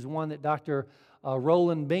Jesus is one that Dr.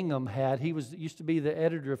 Roland Bingham had. He used to be the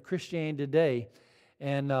editor of Christianity Today,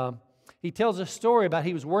 and he tells a story about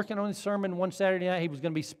he was working on his sermon one Saturday night. He was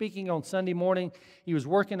going to be speaking on Sunday morning. He was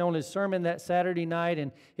working on his sermon that Saturday night,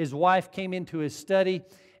 and his wife came into his study,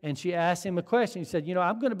 and she asked him a question. He said,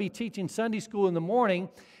 I'm going to be teaching Sunday school in the morning,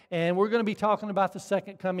 and we're going to be talking about the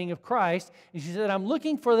second coming of Christ. And she said, I'm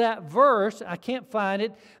looking for that verse. I can't find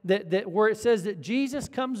it, that where it says that Jesus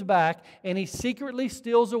comes back, and He secretly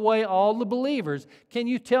steals away all the believers. Can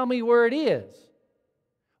you tell me where it is?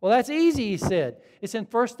 Well, that's easy, he said. It's in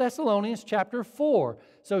 1 Thessalonians chapter 4.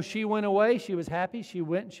 So she went away. She was happy. She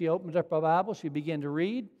went and she opened up her Bible. She began to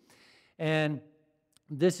read. And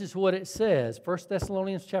this is what it says. 1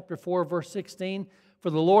 Thessalonians chapter 4, verse 16. For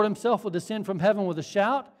the Lord Himself will descend from heaven with a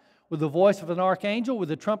shout, with the voice of an archangel, with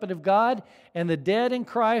the trumpet of God, and the dead in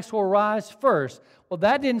Christ will rise first. Well,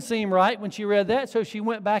 that didn't seem right when she read that, so she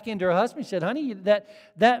went back into her husband. She said, honey,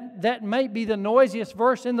 that might be the noisiest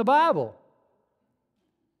verse in the Bible.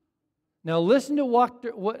 Now listen to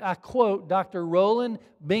what I quote Dr. Roland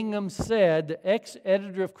Bingham said, the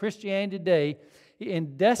ex-editor of Christianity Today.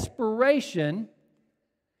 In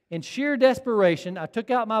sheer desperation, I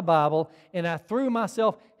took out my Bible and I threw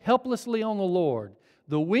myself helplessly on the Lord.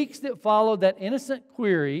 The weeks that followed that innocent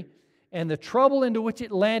query and the trouble into which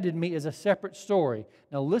it landed me is a separate story.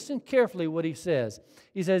 Now listen carefully what he says.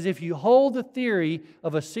 He says, if you hold the theory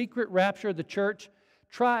of a secret rapture of the church,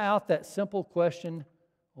 try out that simple question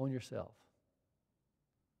on yourself.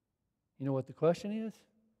 You know what the question is?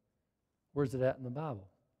 Where's it at in the Bible?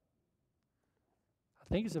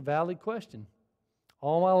 I think it's a valid question.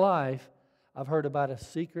 All my life, I've heard about a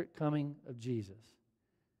secret coming of Jesus.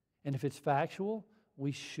 And if it's factual,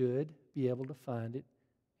 we should be able to find it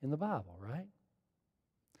in the Bible, right?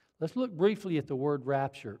 Let's look briefly at the word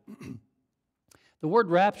rapture. The word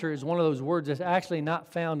rapture is one of those words that's actually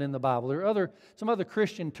not found in the Bible. There are some other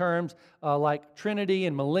Christian terms like Trinity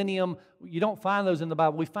and millennium. You don't find those in the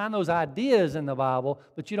Bible. We find those ideas in the Bible,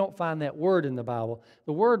 but you don't find that word in the Bible.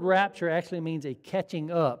 The word rapture actually means a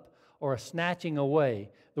catching up or a snatching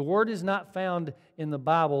away. The word is not found in the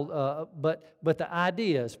Bible, but the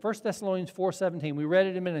idea is 1 Thessalonians 4:17. We read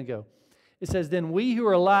it a minute ago. It says, then we who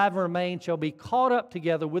are alive and remain shall be caught up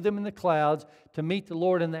together with them in the clouds to meet the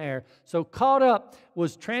Lord in the air. So caught up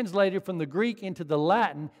was translated from the Greek into the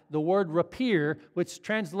Latin, the word rapere, which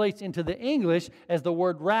translates into the English as the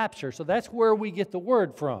word rapture. So that's where we get the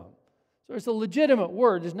word from. So it's a legitimate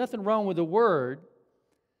word. There's nothing wrong with the word.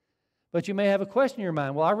 But you may have a question in your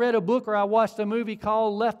mind. Well, I read a book or I watched a movie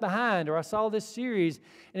called Left Behind, or I saw this series,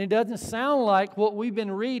 and it doesn't sound like what we've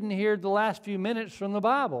been reading here the last few minutes from the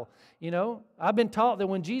Bible. You know, I've been taught that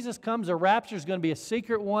when Jesus comes, a rapture is going to be a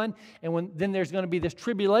secret one, and then there's going to be this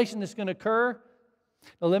tribulation that's going to occur.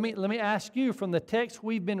 Now, let me ask you, from the text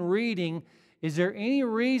we've been reading, is there any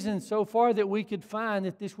reason so far that we could find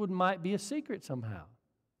that this might be a secret somehow?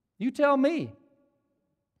 You tell me.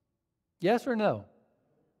 Yes or no?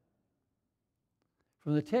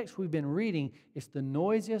 From the text we've been reading, it's the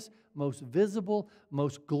noisiest, most visible,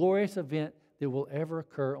 most glorious event that will ever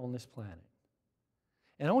occur on this planet.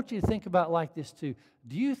 And I want you to think about it like this too.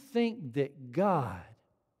 Do you think that God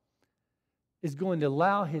is going to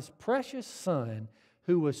allow His precious Son,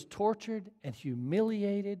 who was tortured and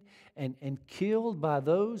humiliated and killed by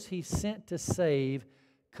those He sent to save,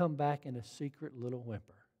 come back in a secret little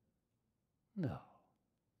whimper? No.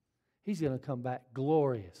 He's going to come back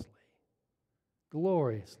gloriously.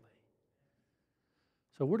 Gloriously.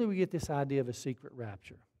 So where do we get this idea of a secret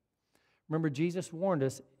rapture? Remember, Jesus warned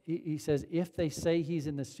us. He says, if they say He's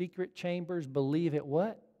in the secret chambers, believe it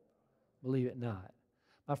what? Believe it not.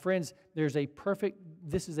 My friends, this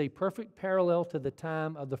is a perfect parallel to the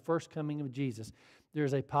time of the first coming of Jesus.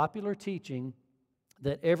 There's a popular teaching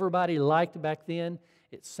that everybody liked back then.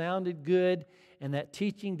 It sounded good, and that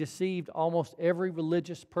teaching deceived almost every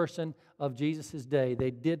religious person of Jesus' day.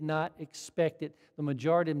 They did not expect it. The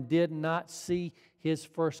majority of them did not see His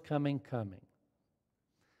first coming.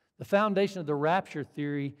 The foundation of the rapture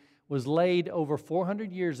theory was laid over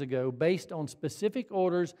 400 years ago based on specific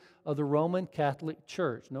orders of the Roman Catholic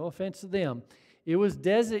Church. No offense to them. It was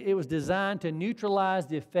designed to neutralize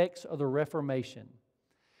the effects of the Reformation.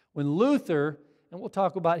 When Luther, and we'll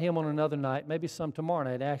talk about him on another night, maybe some tomorrow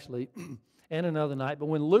night actually, and another night. But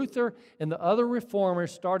when Luther and the other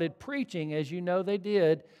reformers started preaching, as you know they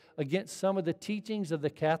did, against some of the teachings of the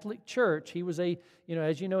Catholic Church, he was a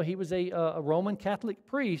Roman Catholic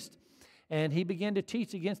priest, and he began to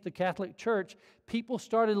teach against the Catholic Church. People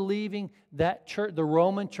started leaving that church, the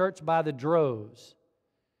Roman Church, by the droves.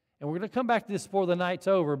 And we're going to come back to this before the night's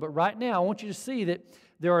over, but right now I want you to see that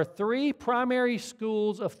there are three primary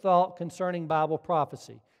schools of thought concerning Bible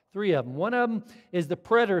prophecy. Three of them. One of them is the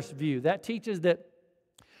preterist view. That teaches that,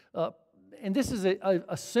 and this is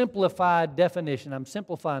a simplified definition. I'm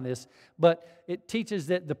simplifying this, but it teaches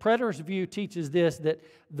that the preterist view teaches this, that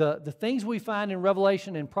the things we find in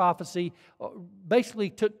Revelation and prophecy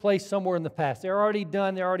basically took place somewhere in the past. They're already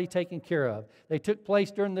done. They're already taken care of. They took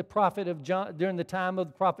place during the time of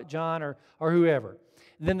the prophet John or whoever.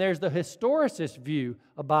 Then there's the historicist view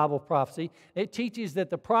of Bible prophecy. It teaches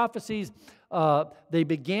that the prophecies, they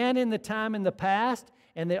began in the time in the past,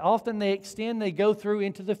 and they extend, they go through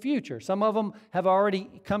into the future. Some of them have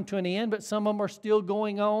already come to an end, but some of them are still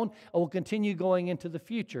going on and will continue going into the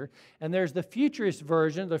future. And there's the futurist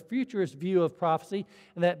version, the futurist view of prophecy,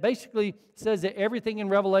 and that basically says that everything in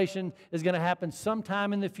Revelation is going to happen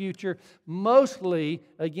sometime in the future, mostly,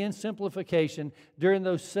 again, simplification, during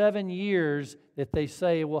those 7 years that they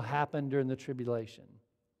say will happen during the tribulation.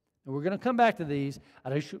 And we're going to come back to these.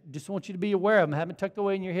 I just want you to be aware of them. I haven't tucked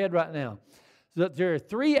away in your head right now. So there are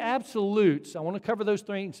three absolutes. I want to cover those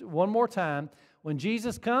things one more time. When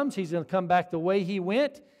Jesus comes, He's going to come back the way He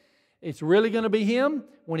went. It's really going to be Him.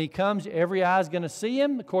 When He comes, every eye is going to see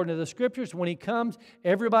Him, according to the Scriptures. When He comes,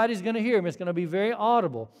 everybody's going to hear Him. It's going to be very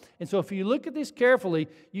audible. And so if you look at this carefully,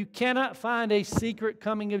 you cannot find a secret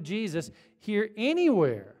coming of Jesus here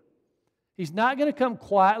anywhere. He's not going to come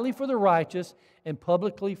quietly for the righteous and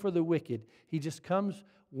publicly for the wicked. He just comes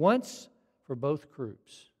once for both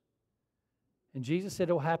groups. And Jesus said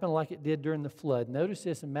it will happen like it did during the flood. Notice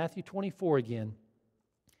this in Matthew 24 again.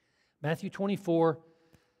 Matthew 24,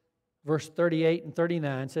 verse 38 and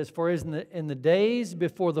 39 says, "For as in the days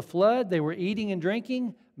before the flood, they were eating and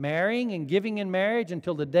drinking, marrying and giving in marriage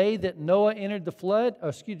until the day that Noah entered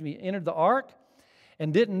the ark,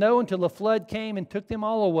 and didn't know until the flood came and took them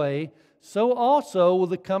all away, so also will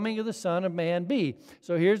the coming of the Son of Man be."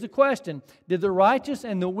 So here's the question. Did the righteous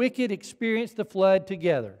and the wicked experience the flood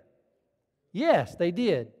together? Yes, they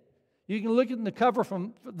did. You can look at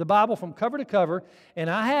the Bible from cover to cover, and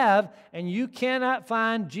I have, and you cannot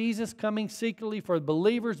find Jesus coming secretly for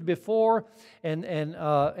believers before, and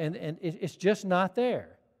it's just not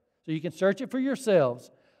there. So you can search it for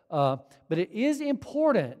yourselves. But it is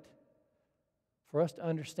important for us to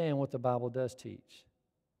understand what the Bible does teach.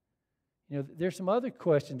 You know, there's some other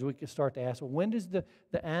questions we could start to ask. Well, when does the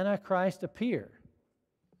Antichrist appear?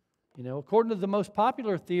 You know, according to the most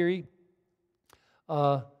popular theory,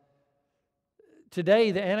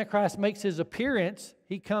 today, the Antichrist makes his appearance.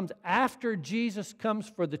 He comes after Jesus comes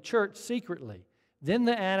for the church secretly. Then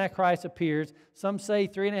the Antichrist appears. Some say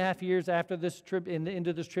 3.5 years after this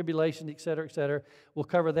into this tribulation, etc., etc. We'll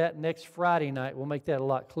cover that next Friday night. We'll make that a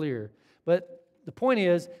lot clearer. But the point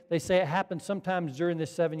is, they say it happens sometimes during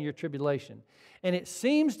this 7-year tribulation. And it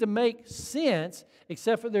seems to make sense,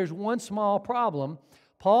 except for there's one small problem.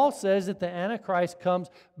 Paul says that the Antichrist comes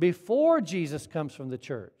before Jesus comes from the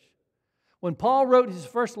church. When Paul wrote his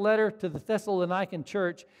first letter to the Thessalonican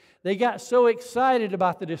church, they got so excited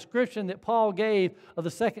about the description that Paul gave of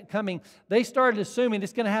the second coming, they started assuming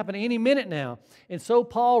it's going to happen any minute now. And so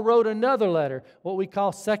Paul wrote another letter, what we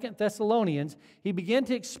call 2 Thessalonians. He began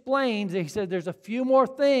to explain, he said there's a few more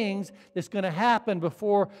things that's going to happen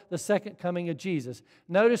before the second coming of Jesus.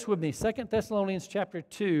 Notice with me, 2 Thessalonians chapter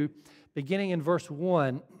 2, beginning in verse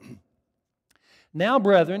 1. "Now,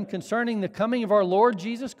 brethren, concerning the coming of our Lord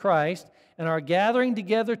Jesus Christ and our gathering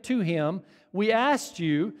together to Him, we asked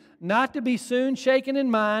you not to be soon shaken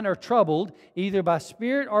in mind or troubled, either by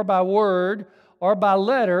spirit or by word or by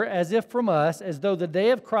letter, as if from us, as though the day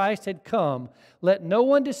of Christ had come. Let no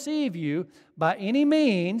one deceive you by any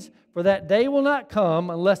means, for that day will not come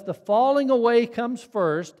unless the falling away comes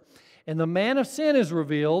first, and the man of sin is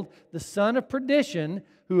revealed, the son of perdition,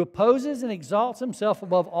 who opposes and exalts himself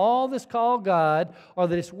above all that's called God or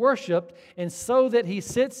that is worshipped, and so that he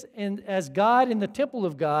sits as God in the temple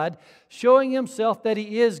of God, showing himself that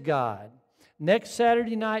he is God." Next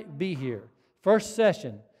Saturday night, be here. First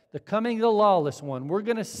session, the coming of the lawless one. We're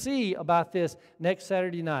going to see about this next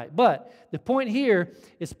Saturday night. But the point here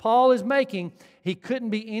is Paul is making, he couldn't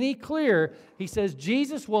be any clearer. He says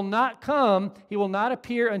Jesus will not come, He will not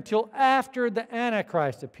appear until after the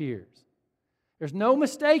Antichrist appears. There's no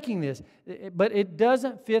mistaking this, but it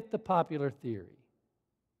doesn't fit the popular theory.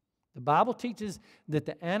 The Bible teaches that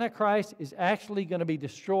the Antichrist is actually going to be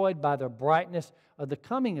destroyed by the brightness of the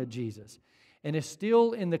coming of Jesus. And it's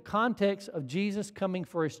still in the context of Jesus coming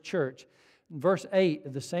for His church. In verse 8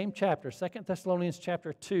 of the same chapter, 2 Thessalonians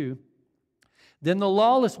chapter 2, "Then the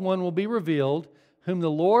lawless one will be revealed, whom the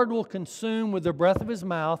Lord will consume with the breath of His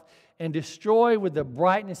mouth and destroy with the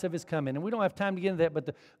brightness of His coming." And we don't have time to get into that,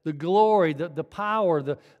 but the glory, the power,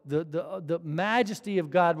 the majesty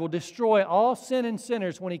of God will destroy all sin and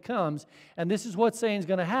sinners when He comes. And this is what's saying is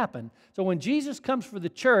going to happen. So when Jesus comes for the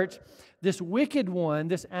church, this wicked one,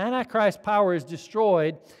 this Antichrist power is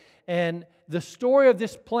destroyed, and the story of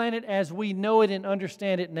this planet as we know it and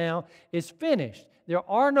understand it now is finished. There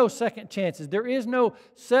are no second chances. There is no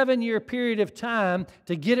 7-year period of time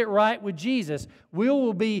to get it right with Jesus. We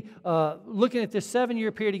will be looking at this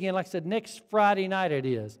 7-year period again, like I said, next Friday night it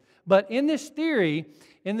is. But in this theory,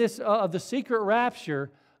 in this of the secret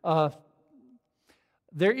rapture,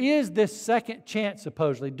 there is this second chance,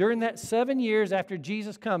 supposedly. During that 7 years after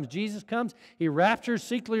Jesus comes, He raptures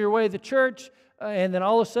secretly away the church, and then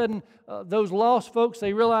all of a sudden, those lost folks,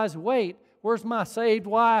 they realize, wait, where's my saved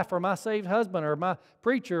wife or my saved husband or my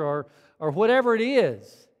preacher or whatever it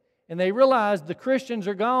is? And they realize the Christians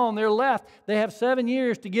are gone, they're left. They have 7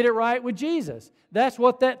 years to get it right with Jesus. That's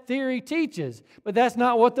what that theory teaches, but that's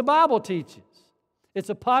not what the Bible teaches. It's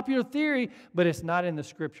a popular theory, but it's not in the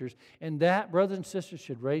Scriptures. And that, brothers and sisters,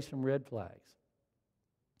 should raise some red flags.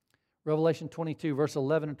 Revelation 22, verse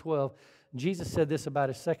 11 and 12, Jesus said this about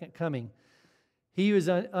His second coming. He who is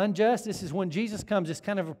unjust, this is when Jesus comes, it's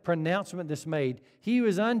kind of a pronouncement that's made. He who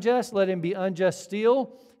is unjust, let him be unjust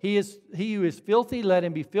still. He who is filthy, let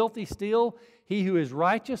him be filthy still. He who is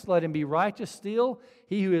righteous, let him be righteous still.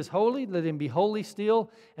 He who is holy, let him be holy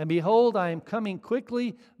still. And behold, I am coming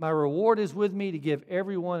quickly. My reward is with me to give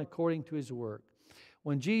everyone according to his work.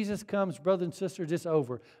 When Jesus comes, brothers and sisters, it's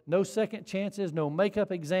over. No second chances, no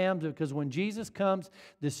makeup exams, because when Jesus comes,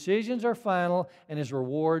 decisions are final and his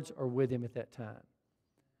rewards are with him at that time.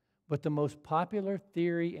 But the most popular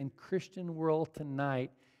theory in Christian world tonight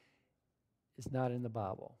is not in the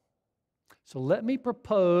Bible. So let me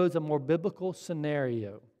propose a more biblical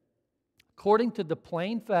scenario. According to the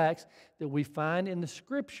plain facts that we find in the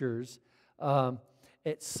Scriptures,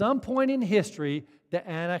 at some point in history, the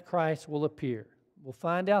Antichrist will appear. We'll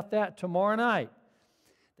find out that tomorrow night.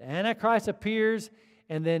 The Antichrist appears,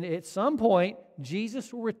 and then at some point,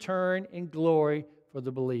 Jesus will return in glory for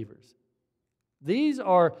the believers. These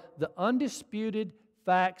are the undisputed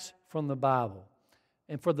facts from the Bible.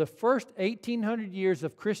 And for the first 1,800 years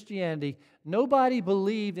of Christianity, nobody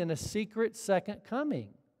believed in a secret second coming.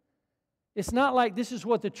 It's not like this is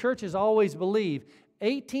what the church has always believed.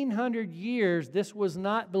 1,800 years, this was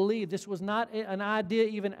not believed. This was not an idea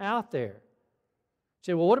even out there. You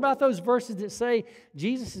say, well, what about those verses that say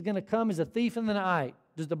Jesus is going to come as a thief in the night?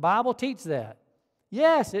 Does the Bible teach that?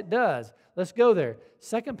 Yes, it does. Let's go there.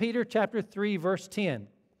 2 Peter chapter 3, verse 10.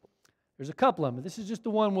 There's a couple of them. This is just the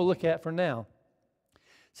one we'll look at for now.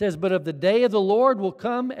 It says, but of the day of the Lord will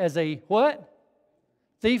come as a what?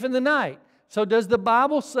 Thief in the night. So does the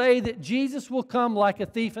Bible say that Jesus will come like a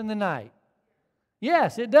thief in the night?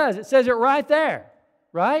 Yes, it does. It says it right there,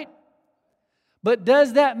 right? But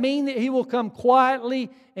does that mean that he will come quietly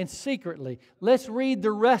and secretly? Let's read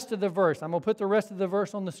the rest of the verse. I'm going to put the rest of the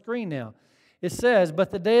verse on the screen now. It says,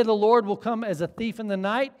 but the day of the Lord will come as a thief in the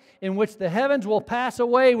night, in which the heavens will pass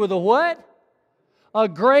away with a what? A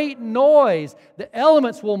great noise. The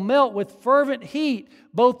elements will melt with fervent heat.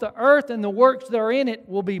 Both the earth and the works that are in it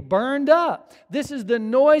will be burned up. This is the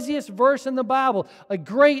noisiest verse in the Bible. A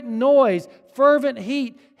great noise, fervent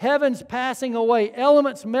heat, heavens passing away,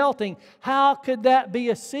 elements melting. How could that be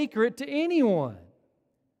a secret to anyone?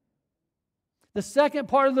 The second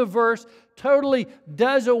part of the verse totally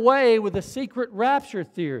does away with the secret rapture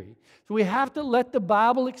theory. So we have to let the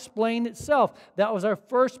Bible explain itself. That was our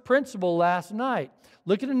first principle last night.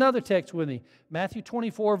 Look at another text with me. Matthew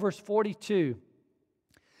 24, verse 42.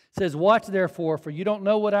 It says, watch therefore, for you don't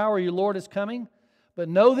know what hour your Lord is coming. But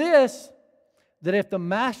know this, that if the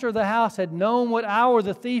master of the house had known what hour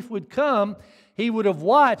the thief would come, he would have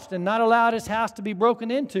watched and not allowed his house to be broken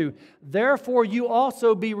into. Therefore you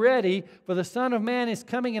also be ready, for the Son of Man is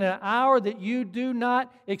coming in an hour that you do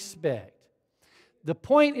not expect. The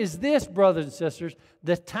point is this, brothers and sisters,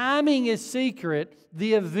 the timing is secret,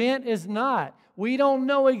 the event is not. We don't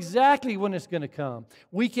know exactly when it's going to come.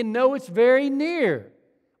 We can know it's very near.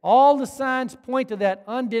 All the signs point to that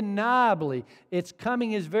undeniably. Its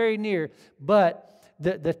coming is very near. But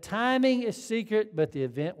the timing is secret, but the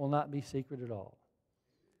event will not be secret at all.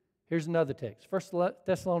 Here's another text. 1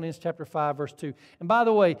 Thessalonians chapter 5, verse 2. And by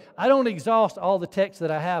the way, I don't exhaust all the texts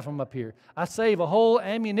that I have from up here. I save a whole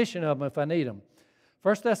ammunition of them if I need them.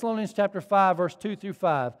 1 Thessalonians chapter 5, verse 2 through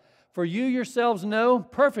 5. For you yourselves know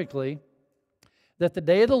perfectly that the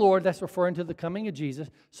day of the Lord, that's referring to the coming of Jesus,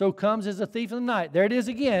 so comes as a thief in the night. There it is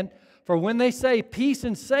again. For when they say peace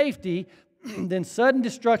and safety, then sudden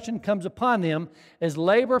destruction comes upon them as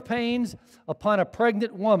labor pains upon a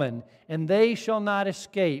pregnant woman, and they shall not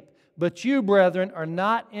escape. But you, brethren, are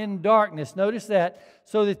not in darkness. Notice that.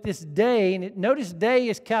 So that this day, and notice day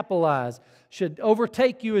is capitalized, should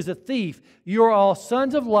overtake you as a thief. You are all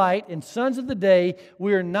sons of light and sons of the day.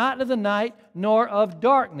 We are not of the night nor of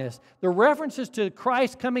darkness. The references to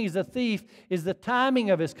Christ coming as a thief is the timing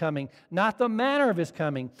of His coming, not the manner of His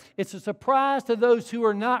coming. It's a surprise to those who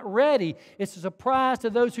are not ready. It's a surprise to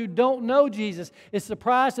those who don't know Jesus. It's a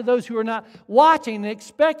surprise to those who are not watching and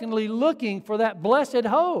expectantly looking for that blessed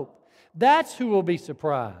hope. That's who will be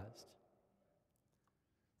surprised.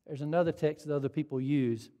 There's another text that other people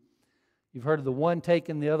use. You've heard of the one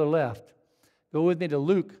taken, the other left. Go with me to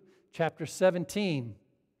Luke chapter 17.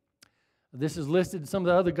 This is listed in some of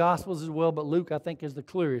the other Gospels as well, but Luke, I think, is the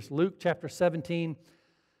clearest. Luke chapter 17,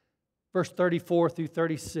 verse 34 through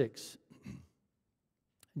 36.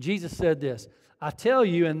 Jesus said this, I tell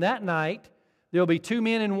you, in that night, there will be two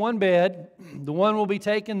men in one bed. The one will be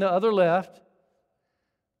taken, the other left.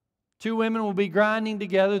 Two women will be grinding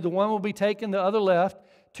together. The one will be taken, the other left.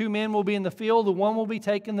 Two men will be in the field, the one will be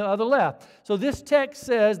taken, the other left. So this text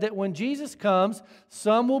says that when Jesus comes,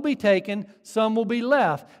 some will be taken, some will be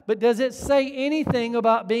left. But does it say anything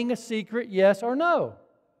about being a secret, yes or no?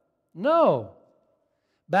 No.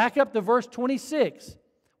 Back up to verse 26.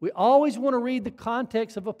 We always want to read the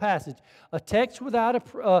context of a passage. A text with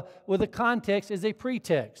a context is a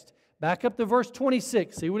pretext. Back up to verse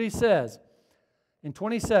 26. See what he says. In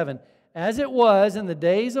 27, as it was in the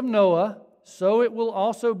days of Noah, so it will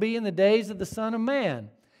also be in the days of the Son of Man.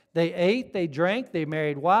 They ate, they drank, they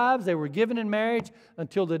married wives, they were given in marriage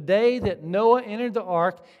until the day that Noah entered the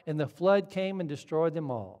ark and the flood came and destroyed them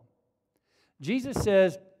all. Jesus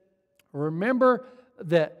says, remember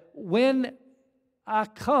that when I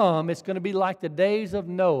come, it's going to be like the days of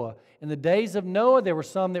Noah. In the days of Noah, there were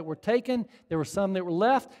some that were taken, there were some that were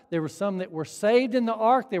left, there were some that were saved in the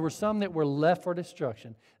ark, there were some that were left for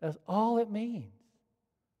destruction. That's all it means.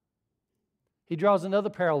 He draws another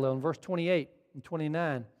parallel in verse 28 and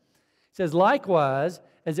 29. He says, likewise,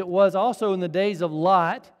 as it was also in the days of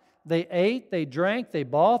Lot, they ate, they drank, they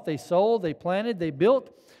bought, they sold, they planted, they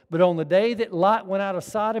built. But on the day that Lot went out of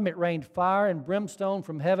Sodom, it rained fire and brimstone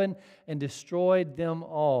from heaven and destroyed them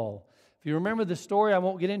all. If you remember the story, I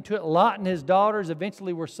won't get into it. Lot and his daughters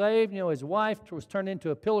eventually were saved. His wife was turned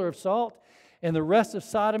into a pillar of salt, and the rest of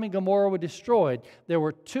Sodom and Gomorrah were destroyed. There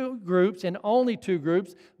were two groups, and only two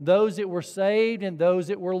groups, those that were saved and those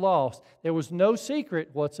that were lost. There was no secret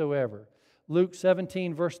whatsoever. Luke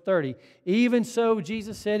 17, verse 30. Even so,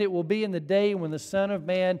 Jesus said, it will be in the day when the Son of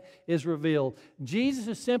Man is revealed. Jesus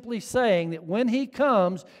is simply saying that when He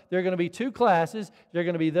comes, there are going to be two classes. There are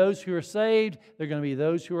going to be those who are saved. There are going to be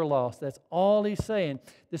those who are lost. That's all He's saying.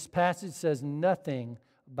 This passage says nothing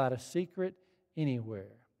about a secret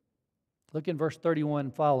anywhere. Look in verse 31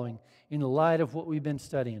 and following, in the light of what we've been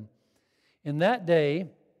studying. In that day,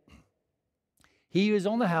 he who is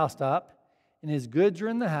on the housetop, and his goods are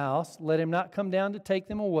in the house, let him not come down to take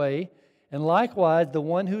them away. And likewise, the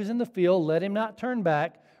one who is in the field, let him not turn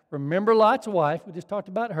back. Remember Lot's wife, we just talked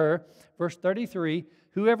about her. Verse 33,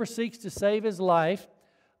 whoever seeks to save his life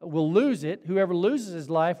will lose it. Whoever loses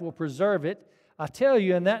his life will preserve it. I tell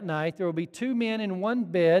you, in that night, there will be two men in one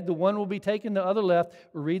bed. The one will be taken, the other left.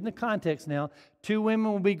 We're reading the context now. Two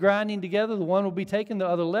women will be grinding together. The one will be taken, the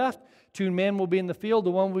other left. Two men will be in the field.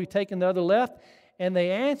 The one will be taken, the other left. And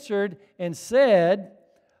they answered and said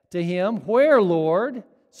to him, where, Lord?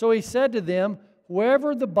 So he said to them,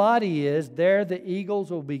 wherever the body is, there the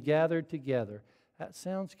eagles will be gathered together. That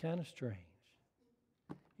sounds kind of strange.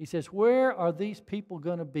 He says, where are these people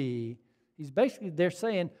going to be? They're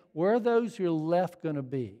saying, where are those who are left going to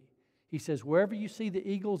be? He says, wherever you see the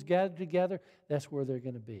eagles gathered together, that's where they're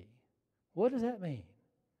going to be. What does that mean?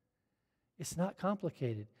 It's not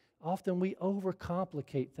complicated. Often we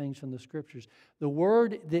overcomplicate things from the Scriptures. The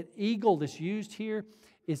word that eagle that's used here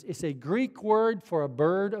is a Greek word for a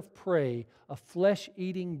bird of prey, a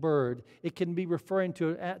flesh-eating bird. It can be referring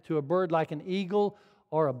to a bird like an eagle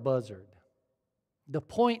or a buzzard. The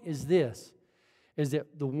point is this, is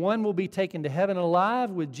that the one will be taken to heaven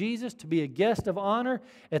alive with Jesus to be a guest of honor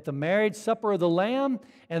at the marriage supper of the Lamb,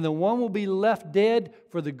 and the one will be left dead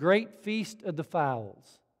for the great feast of the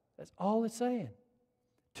fowls. That's all it's saying.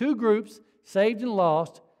 Two groups, saved and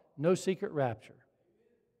lost, no secret rapture.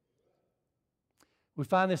 We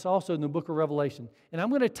find this also in the book of Revelation. And I'm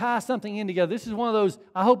going to tie something in together. This is one of those,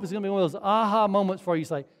 I hope it's going to be one of those aha moments for you.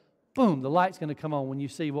 It's like, boom, the light's going to come on when you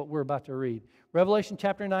see what we're about to read. Revelation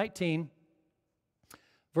chapter 19,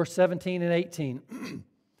 verse 17 and 18.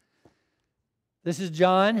 This is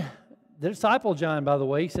John, the disciple John, by the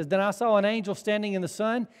way. He says, then I saw an angel standing in the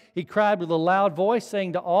sun. He cried with a loud voice,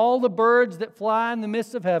 saying to all the birds that fly in the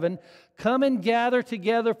midst of heaven, come and gather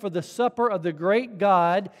together for the supper of the great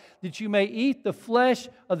God, that you may eat the flesh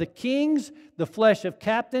of the kings, the flesh of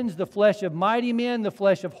captains, the flesh of mighty men, the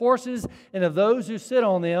flesh of horses, and of those who sit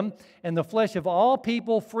on them, and the flesh of all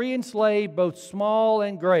people, free and slave, both small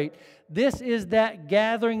and great. This is that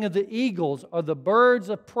gathering of the eagles, or the birds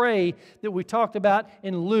of prey that we talked about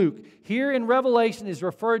in Luke. Here in Revelation is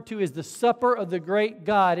referred to as the supper of the great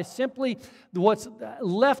God. It's simply what's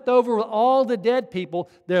left over with all the dead people.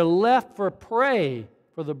 They're left for prey,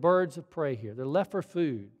 for the birds of prey here. They're left for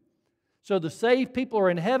food. So the saved people are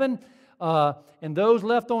in heaven, and those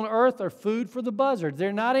left on earth are food for the buzzards.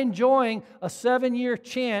 They're not enjoying a 7-year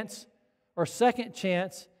chance or second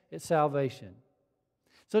chance at salvation.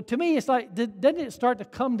 So to me, it's like, doesn't it start to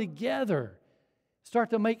come together,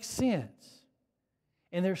 start to make sense?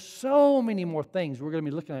 And there's so many more things we're going to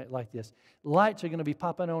be looking at like this. Lights are going to be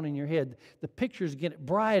popping on in your head. The pictures get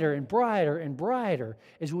brighter and brighter and brighter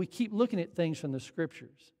as we keep looking at things from the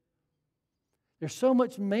Scriptures. There's so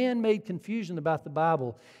much man-made confusion about the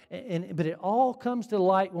Bible, but it all comes to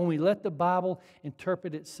light when we let the Bible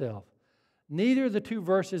interpret itself. Neither of the two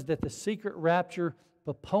verses that the secret rapture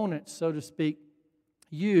proponents, so to speak,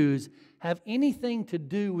 use have anything to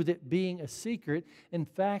do with it being a secret. In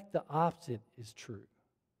fact, the opposite is true.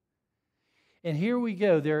 And here we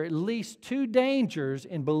go. There are at least two dangers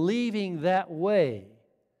in believing that way.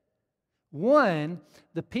 One,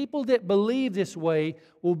 the people that believe this way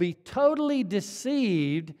will be totally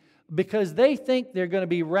deceived because they think they're going to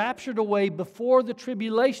be raptured away before the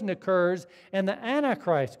tribulation occurs and the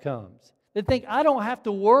Antichrist comes. They think, I don't have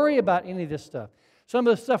to worry about any of this stuff. Some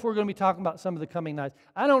of the stuff we're going to be talking about some of the coming nights,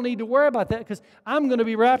 I don't need to worry about that because I'm going to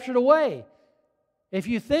be raptured away. If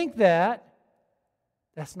you think that,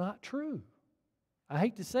 that's not true. I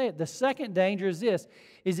hate to say it. The second danger is this,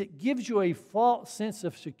 is it gives you a false sense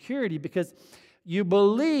of security because you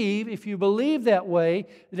believe, if you believe that way,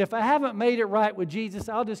 that if I haven't made it right with Jesus,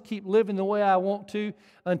 I'll just keep living the way I want to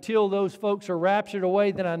until those folks are raptured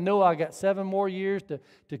away. Then I know I got 7 more years to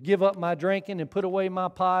give up my drinking and put away my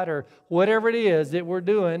pot or whatever it is that we're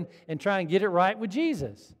doing and try and get it right with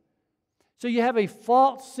Jesus. So you have a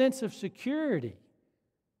false sense of security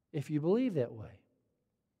if you believe that way.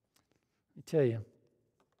 Let me tell you.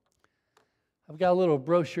 I've got a little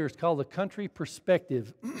brochure. It's called The Country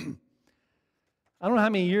Perspective. I don't know how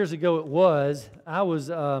many years ago it was. I was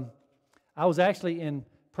actually in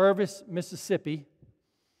Purvis, Mississippi,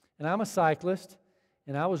 and I'm a cyclist,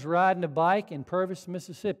 and I was riding a bike in Purvis,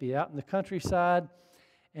 Mississippi, out in the countryside,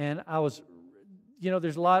 and I was,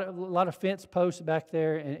 there's a lot of fence posts back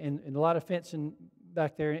there, and a lot of fencing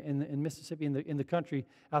back there in Mississippi, in the country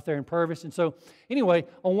out there in Purvis. And so, anyway,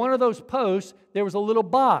 on one of those posts, there was a little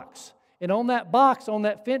box. And on that box, on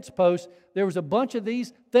that fence post, there was a bunch of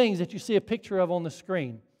these things that you see a picture of on the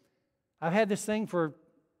screen. I've had this thing for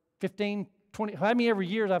 15, 20, how many ever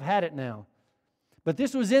years I've had it now. But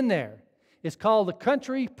this was in there. It's called The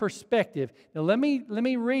Country Perspective. Now let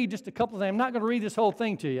me read just a couple of things. I'm not going to read this whole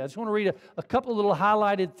thing to you. I just want to read a couple of little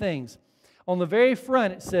highlighted things. On the very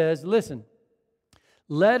front it says, listen,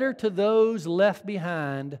 letter to those left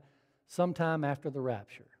behind sometime after the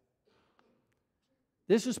rapture.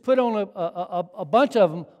 This was put on a bunch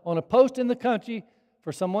of them on a post in the country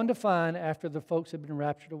for someone to find after the folks had been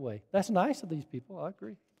raptured away. That's nice of these people, I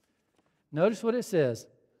agree. Notice what it says.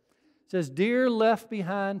 It says, Dear left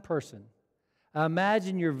behind person, I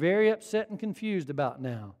imagine you're very upset and confused about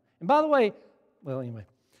now. And by the way,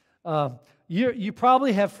 you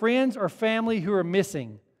probably have friends or family who are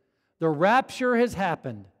missing. The rapture has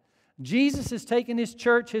happened. Jesus has taken His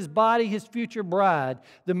church, His body, His future bride.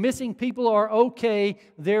 The missing people are okay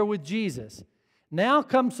there with Jesus. Now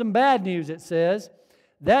comes some bad news, it says.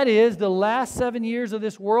 That is, the last 7 years of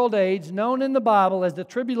this world age, known in the Bible as the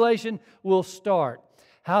tribulation, will start.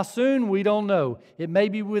 How soon, we don't know. It may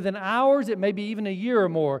be within hours, it may be even a year or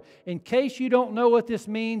more. In case you don't know what this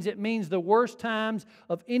means, it means the worst times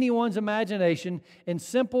of anyone's imagination. In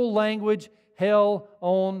simple language, hell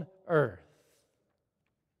on earth.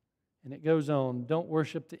 And it goes on, don't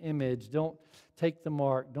worship the image, don't take the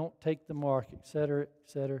mark, etc.,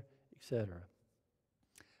 etc., etc.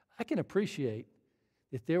 I can appreciate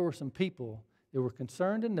that there were some people that were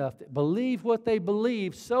concerned enough that believed what they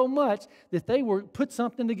believed so much that they put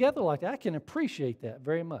something together like that. I can appreciate that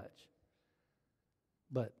very much.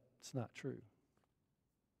 But it's not true.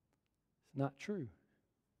 It's not true.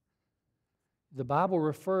 The Bible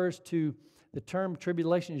refers to the term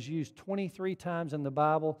tribulation is used 23 times in the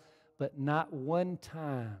Bible, but not one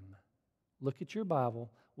time, look at your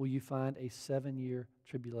Bible, will you find a 7-year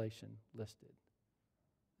tribulation listed.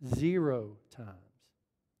 0 times.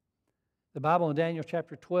 The Bible in Daniel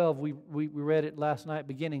chapter 12, we read it last night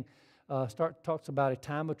beginning, talks about a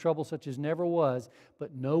time of trouble such as never was,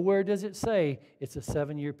 but nowhere does it say it's a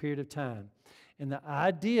 7-year period of time. And the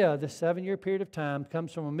idea of the 7-year period of time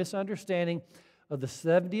comes from a misunderstanding of the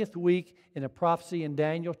 70th week in a prophecy in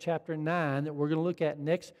Daniel chapter 9 that we're going to look at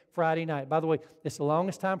next Friday night. By the way, it's the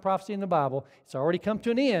longest time prophecy in the Bible. It's already come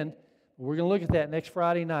to an end. We're going to look at that next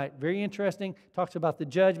Friday night. Very interesting. Talks about the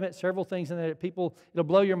judgment, several things in there that people, it'll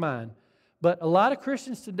blow your mind. But a lot of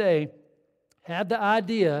Christians today have the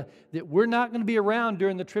idea that we're not going to be around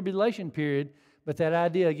during the tribulation period, but that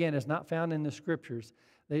idea, again, is not found in the Scriptures.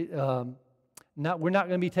 We're not going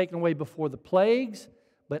to be taken away before the plagues,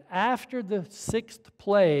 but after the 6th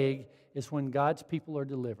plague is when God's people are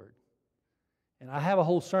delivered. And I have a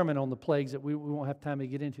whole sermon on the plagues that we won't have time to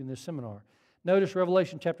get into in this seminar. Notice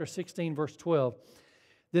Revelation chapter 16, verse 12.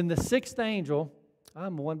 Then the 6th angel,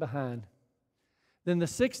 I'm one behind. Then the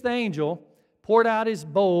 6th angel poured out his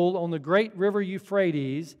bowl on the great river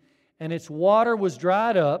Euphrates, and its water was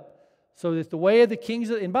dried up, so that the way of the kings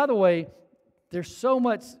of... And by the way, there's so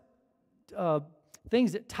much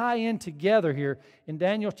things that tie in together here. In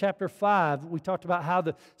Daniel chapter 5, we talked about how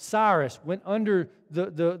the Cyrus went under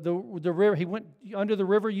the river. He went under the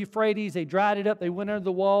river Euphrates. They dried it up. They went under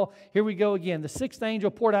the wall. Here we go again. The sixth angel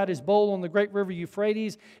poured out his bowl on the great river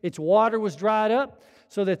Euphrates. Its water was dried up,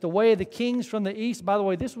 so that the way of the kings from the east... By the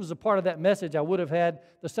way, this was a part of that message I would have had,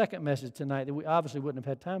 the second message tonight, that we obviously wouldn't have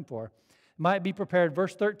had time for. Might be prepared.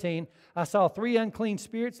 Verse 13, I saw 3 unclean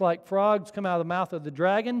spirits like frogs come out of the mouth of the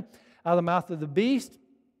dragon, out of the mouth of the beast,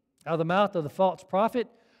 out of the mouth of the false prophet,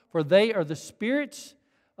 for they are the spirits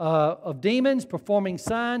of demons performing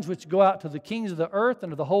signs which go out to the kings of the earth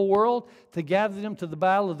and to the whole world to gather them to the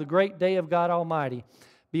battle of the great day of God Almighty.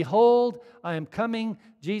 Behold, I am coming,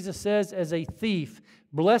 Jesus says, as a thief.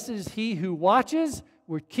 Blessed is he who watches.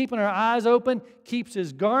 We're keeping our eyes open, keeps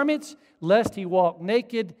his garments, lest he walk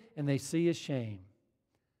naked and they see his shame.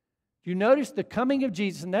 You notice the coming of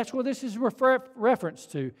Jesus, and that's what this is reference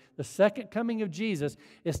to, the second coming of Jesus.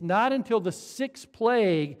 It's not until the 6th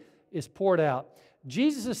plague is poured out.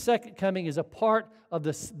 Jesus' second coming is a part of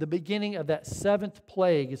the beginning of that 7th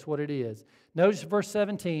plague, is what it is. Notice verse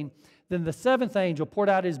 17, then the 7th angel poured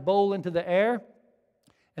out his bowl into the air,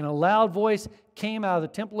 and a loud voice came out of the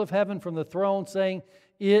temple of heaven from the throne saying,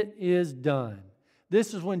 it is done.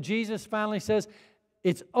 This is when Jesus finally says,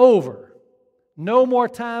 it's over. No more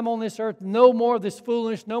time on this earth. No more of this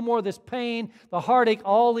foolishness. No more of this pain, the heartache,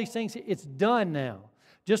 all these things. It's done now.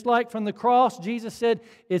 Just like from the cross, Jesus said,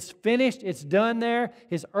 it's finished. It's done there.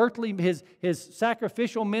 His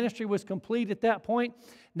sacrificial ministry was complete at that point.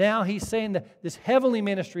 Now He's saying that this heavenly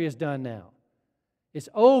ministry is done now. It's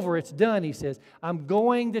over. It's done, He says. I'm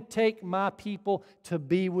going to take my people to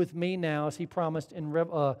be with me now, as He promised in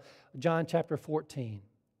John chapter 14.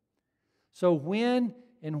 So when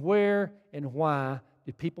and where and why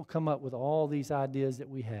did people come up with all these ideas that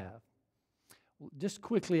we have? Just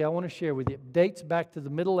quickly, I want to share with you. It dates back to the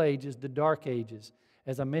Middle Ages, the Dark Ages.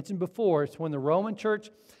 As I mentioned before, it's when the Roman Church,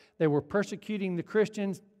 they were persecuting the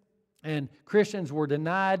Christians, and Christians were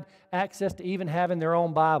denied access to even having their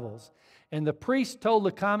own Bibles. And the priests told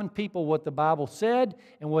the common people what the Bible said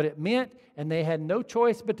and what it meant, and they had no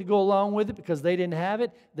choice but to go along with it because they didn't have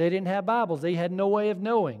it. They didn't have Bibles. They had no way of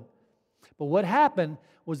knowing. But what happened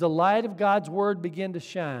was the light of God's Word began to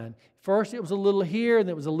shine. First, it was a little here, and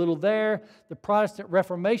it was a little there. The Protestant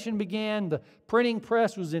Reformation began. The printing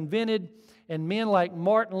press was invented, and men like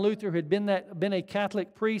Martin Luther, who had been a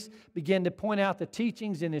Catholic priest, began to point out the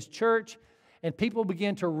teachings in his church. And people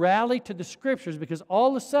began to rally to the Scriptures because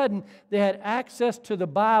all of a sudden they had access to the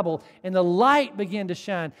Bible, and the light began to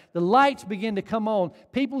shine. The lights began to come on.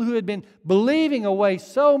 People who had been believing away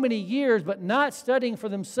so many years but not studying for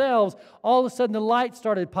themselves, all of a sudden the light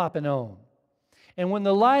started popping on. And when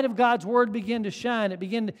the light of God's Word began to shine, it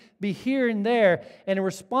began to be here and there. And in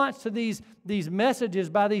response to these messages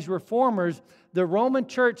by these reformers, the Roman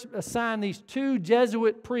Church assigned these 2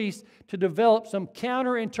 Jesuit priests to develop some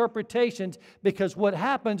counter-interpretations, because what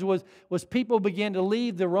happens was people began to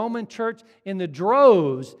leave the Roman Church in the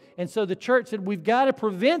droves. And so the church said, we've got to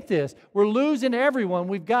prevent this. We're losing everyone.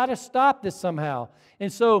 We've got to stop this somehow.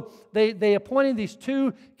 And so they appointed these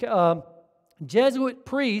 2 Jesuit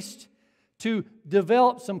priests to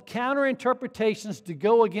develop some counter-interpretations to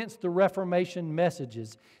go against the Reformation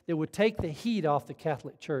messages that would take the heat off the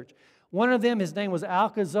Catholic Church. One of them, his name was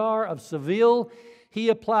Alcazar of Seville. He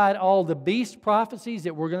applied all the beast prophecies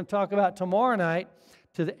that we're going to talk about tomorrow night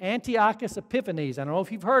to the Antiochus Epiphanes. I don't know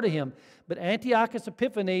if you've heard of him, but Antiochus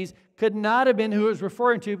Epiphanes could not have been who it was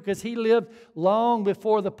referring to, because he lived long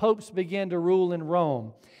before the popes began to rule in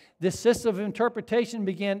Rome. This system of interpretation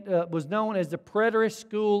was known as the preterist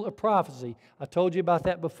school of prophecy. I told you about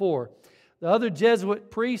that before. The other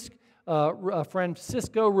Jesuit priest,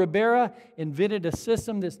 Francisco Ribera, invented a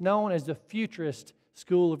system that's known as the futurist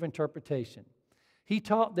school of interpretation. He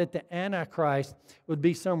taught that the Antichrist would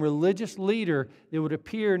be some religious leader that would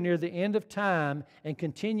appear near the end of time and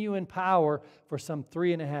continue in power for some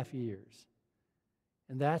 3.5 years.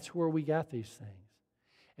 And that's where we got these things.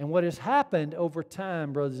 And what has happened over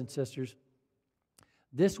time, brothers and sisters,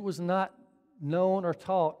 this was not known or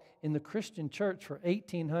taught in the Christian church for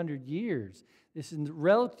 1,800 years. This is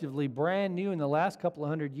relatively brand new in the last couple of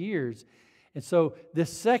hundred years. And so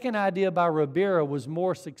this second idea by Ribera was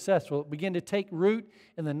more successful. It began to take root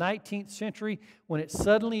in the 19th century when it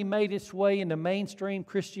suddenly made its way into mainstream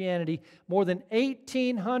Christianity more than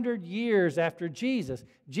 1,800 years after Jesus.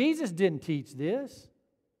 Jesus didn't teach this.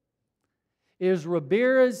 It is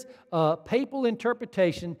Ribera's papal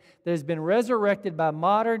interpretation that has been resurrected by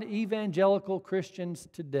modern evangelical Christians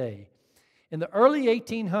today. In the early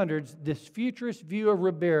 1800s, this futurist view of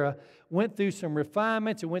Ribera went through some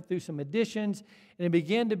refinements, it went through some additions, and it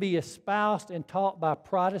began to be espoused and taught by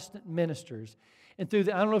Protestant ministers. And I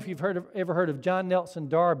don't know if you've ever heard of John Nelson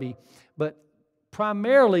Darby, but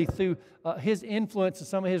primarily through his influence and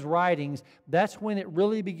some of his writings, that's when it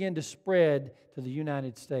really began to spread to the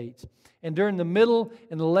United States. And during the middle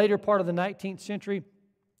and the later part of the 19th century,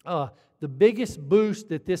 the biggest boost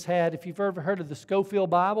that this had, if you've ever heard of the Scofield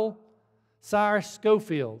Bible, Cyrus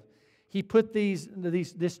Scofield, he put this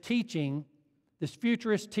teaching, this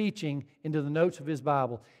futurist teaching, into the notes of his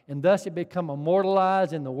Bible. And thus it became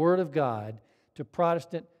immortalized in the Word of God to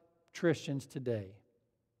Protestant Christians today.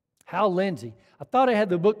 Hal Lindsey. I thought I had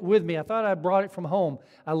the book with me. I thought I brought it from home.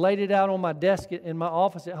 I laid it out on my desk in my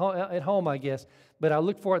office at home, I guess. But I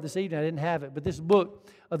looked for it this evening. I didn't have it. But this book,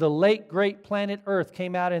 The Late Great Planet Earth,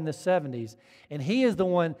 came out in the 70s. And he is the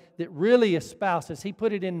one that really espouses. He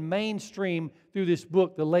put it in mainstream through this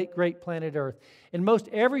book, The Late Great Planet Earth. And most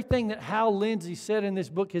everything that Hal Lindsey said in this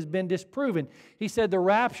book has been disproven. He said the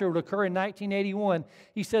rapture would occur in 1981.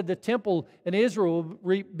 He said the temple in Israel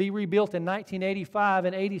would be rebuilt in 1985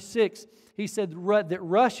 and 86. He said that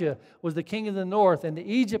Russia was the king of the north and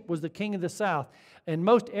Egypt was the king of the south. And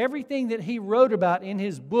most everything that he wrote about in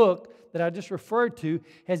his book that I just referred to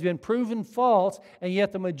has been proven false, and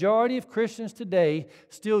yet the majority of Christians today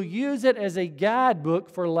still use it as a guidebook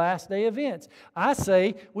for last day events. I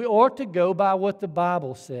say we ought to go by what the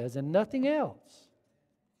Bible says and nothing else.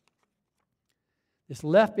 This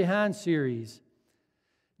Left Behind series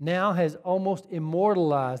now has almost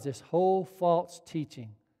immortalized this whole false teaching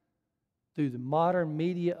through the modern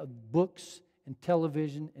media of books and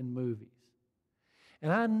television and movies.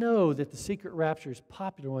 And I know that the secret rapture is a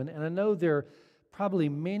popular one, and I know there are probably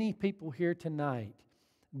many people here tonight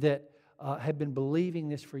that have been believing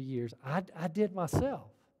this for years. I did myself.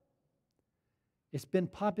 It's been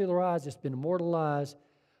popularized, it's been immortalized.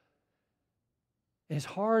 As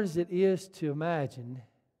hard as it is to imagine,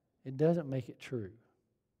 it doesn't make it true.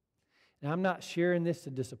 Now, I'm not sharing this to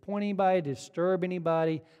disappoint anybody, to disturb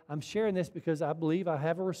anybody. I'm sharing this because I believe I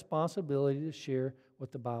have a responsibility to share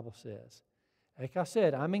what the Bible says. Like I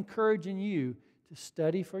said, I'm encouraging you to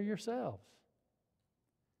study for yourselves.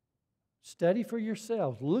 Study for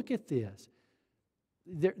yourselves. Look at this.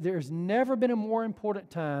 There's never been a more important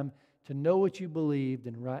time to know what you believe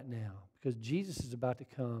than right now, because Jesus is about to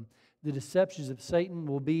come. The deceptions of Satan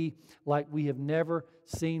will be like we have never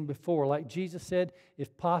seen before. Like Jesus said,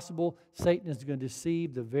 if possible, Satan is going to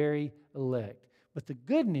deceive the very elect. But the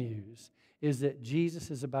good news is that Jesus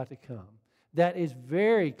is about to come. That is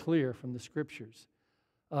very clear from the Scriptures.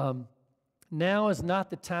 Now is not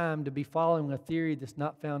the time to be following a theory that's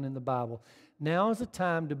not found in the Bible. Now is the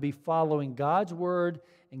time to be following God's Word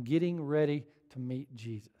and getting ready to meet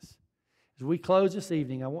Jesus. As we close this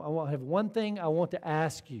evening, I have one thing I want to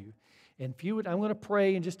ask you. And if you would, I'm going to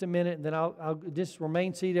pray in just a minute, and then I'll just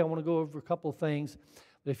remain seated. I want to go over a couple of things.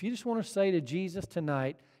 But if you just want to say to Jesus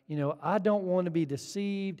tonight, I don't want to be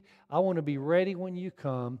deceived. I want to be ready when you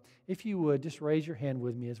come. If you would, just raise your hand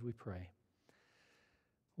with me as we pray.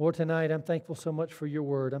 Lord, tonight I'm thankful so much for your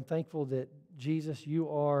word. I'm thankful that, Jesus, you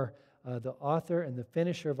are the author and the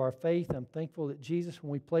finisher of our faith. I'm thankful that, Jesus,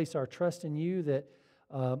 when we place our trust in you, that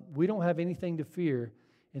we don't have anything to fear.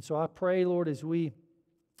 And so I pray, Lord,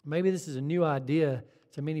 maybe this is a new idea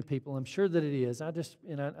to many people. I'm sure that it is. I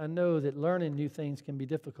know that learning new things can be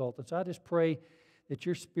difficult. And so I just pray that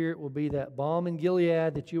your Spirit will be that balm in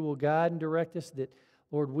Gilead, that you will guide and direct us, that,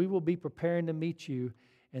 Lord, we will be preparing to meet you,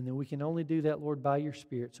 and then we can only do that, Lord, by your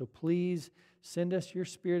Spirit. So please send us your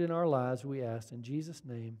Spirit in our lives, we ask. In Jesus'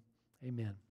 name, amen.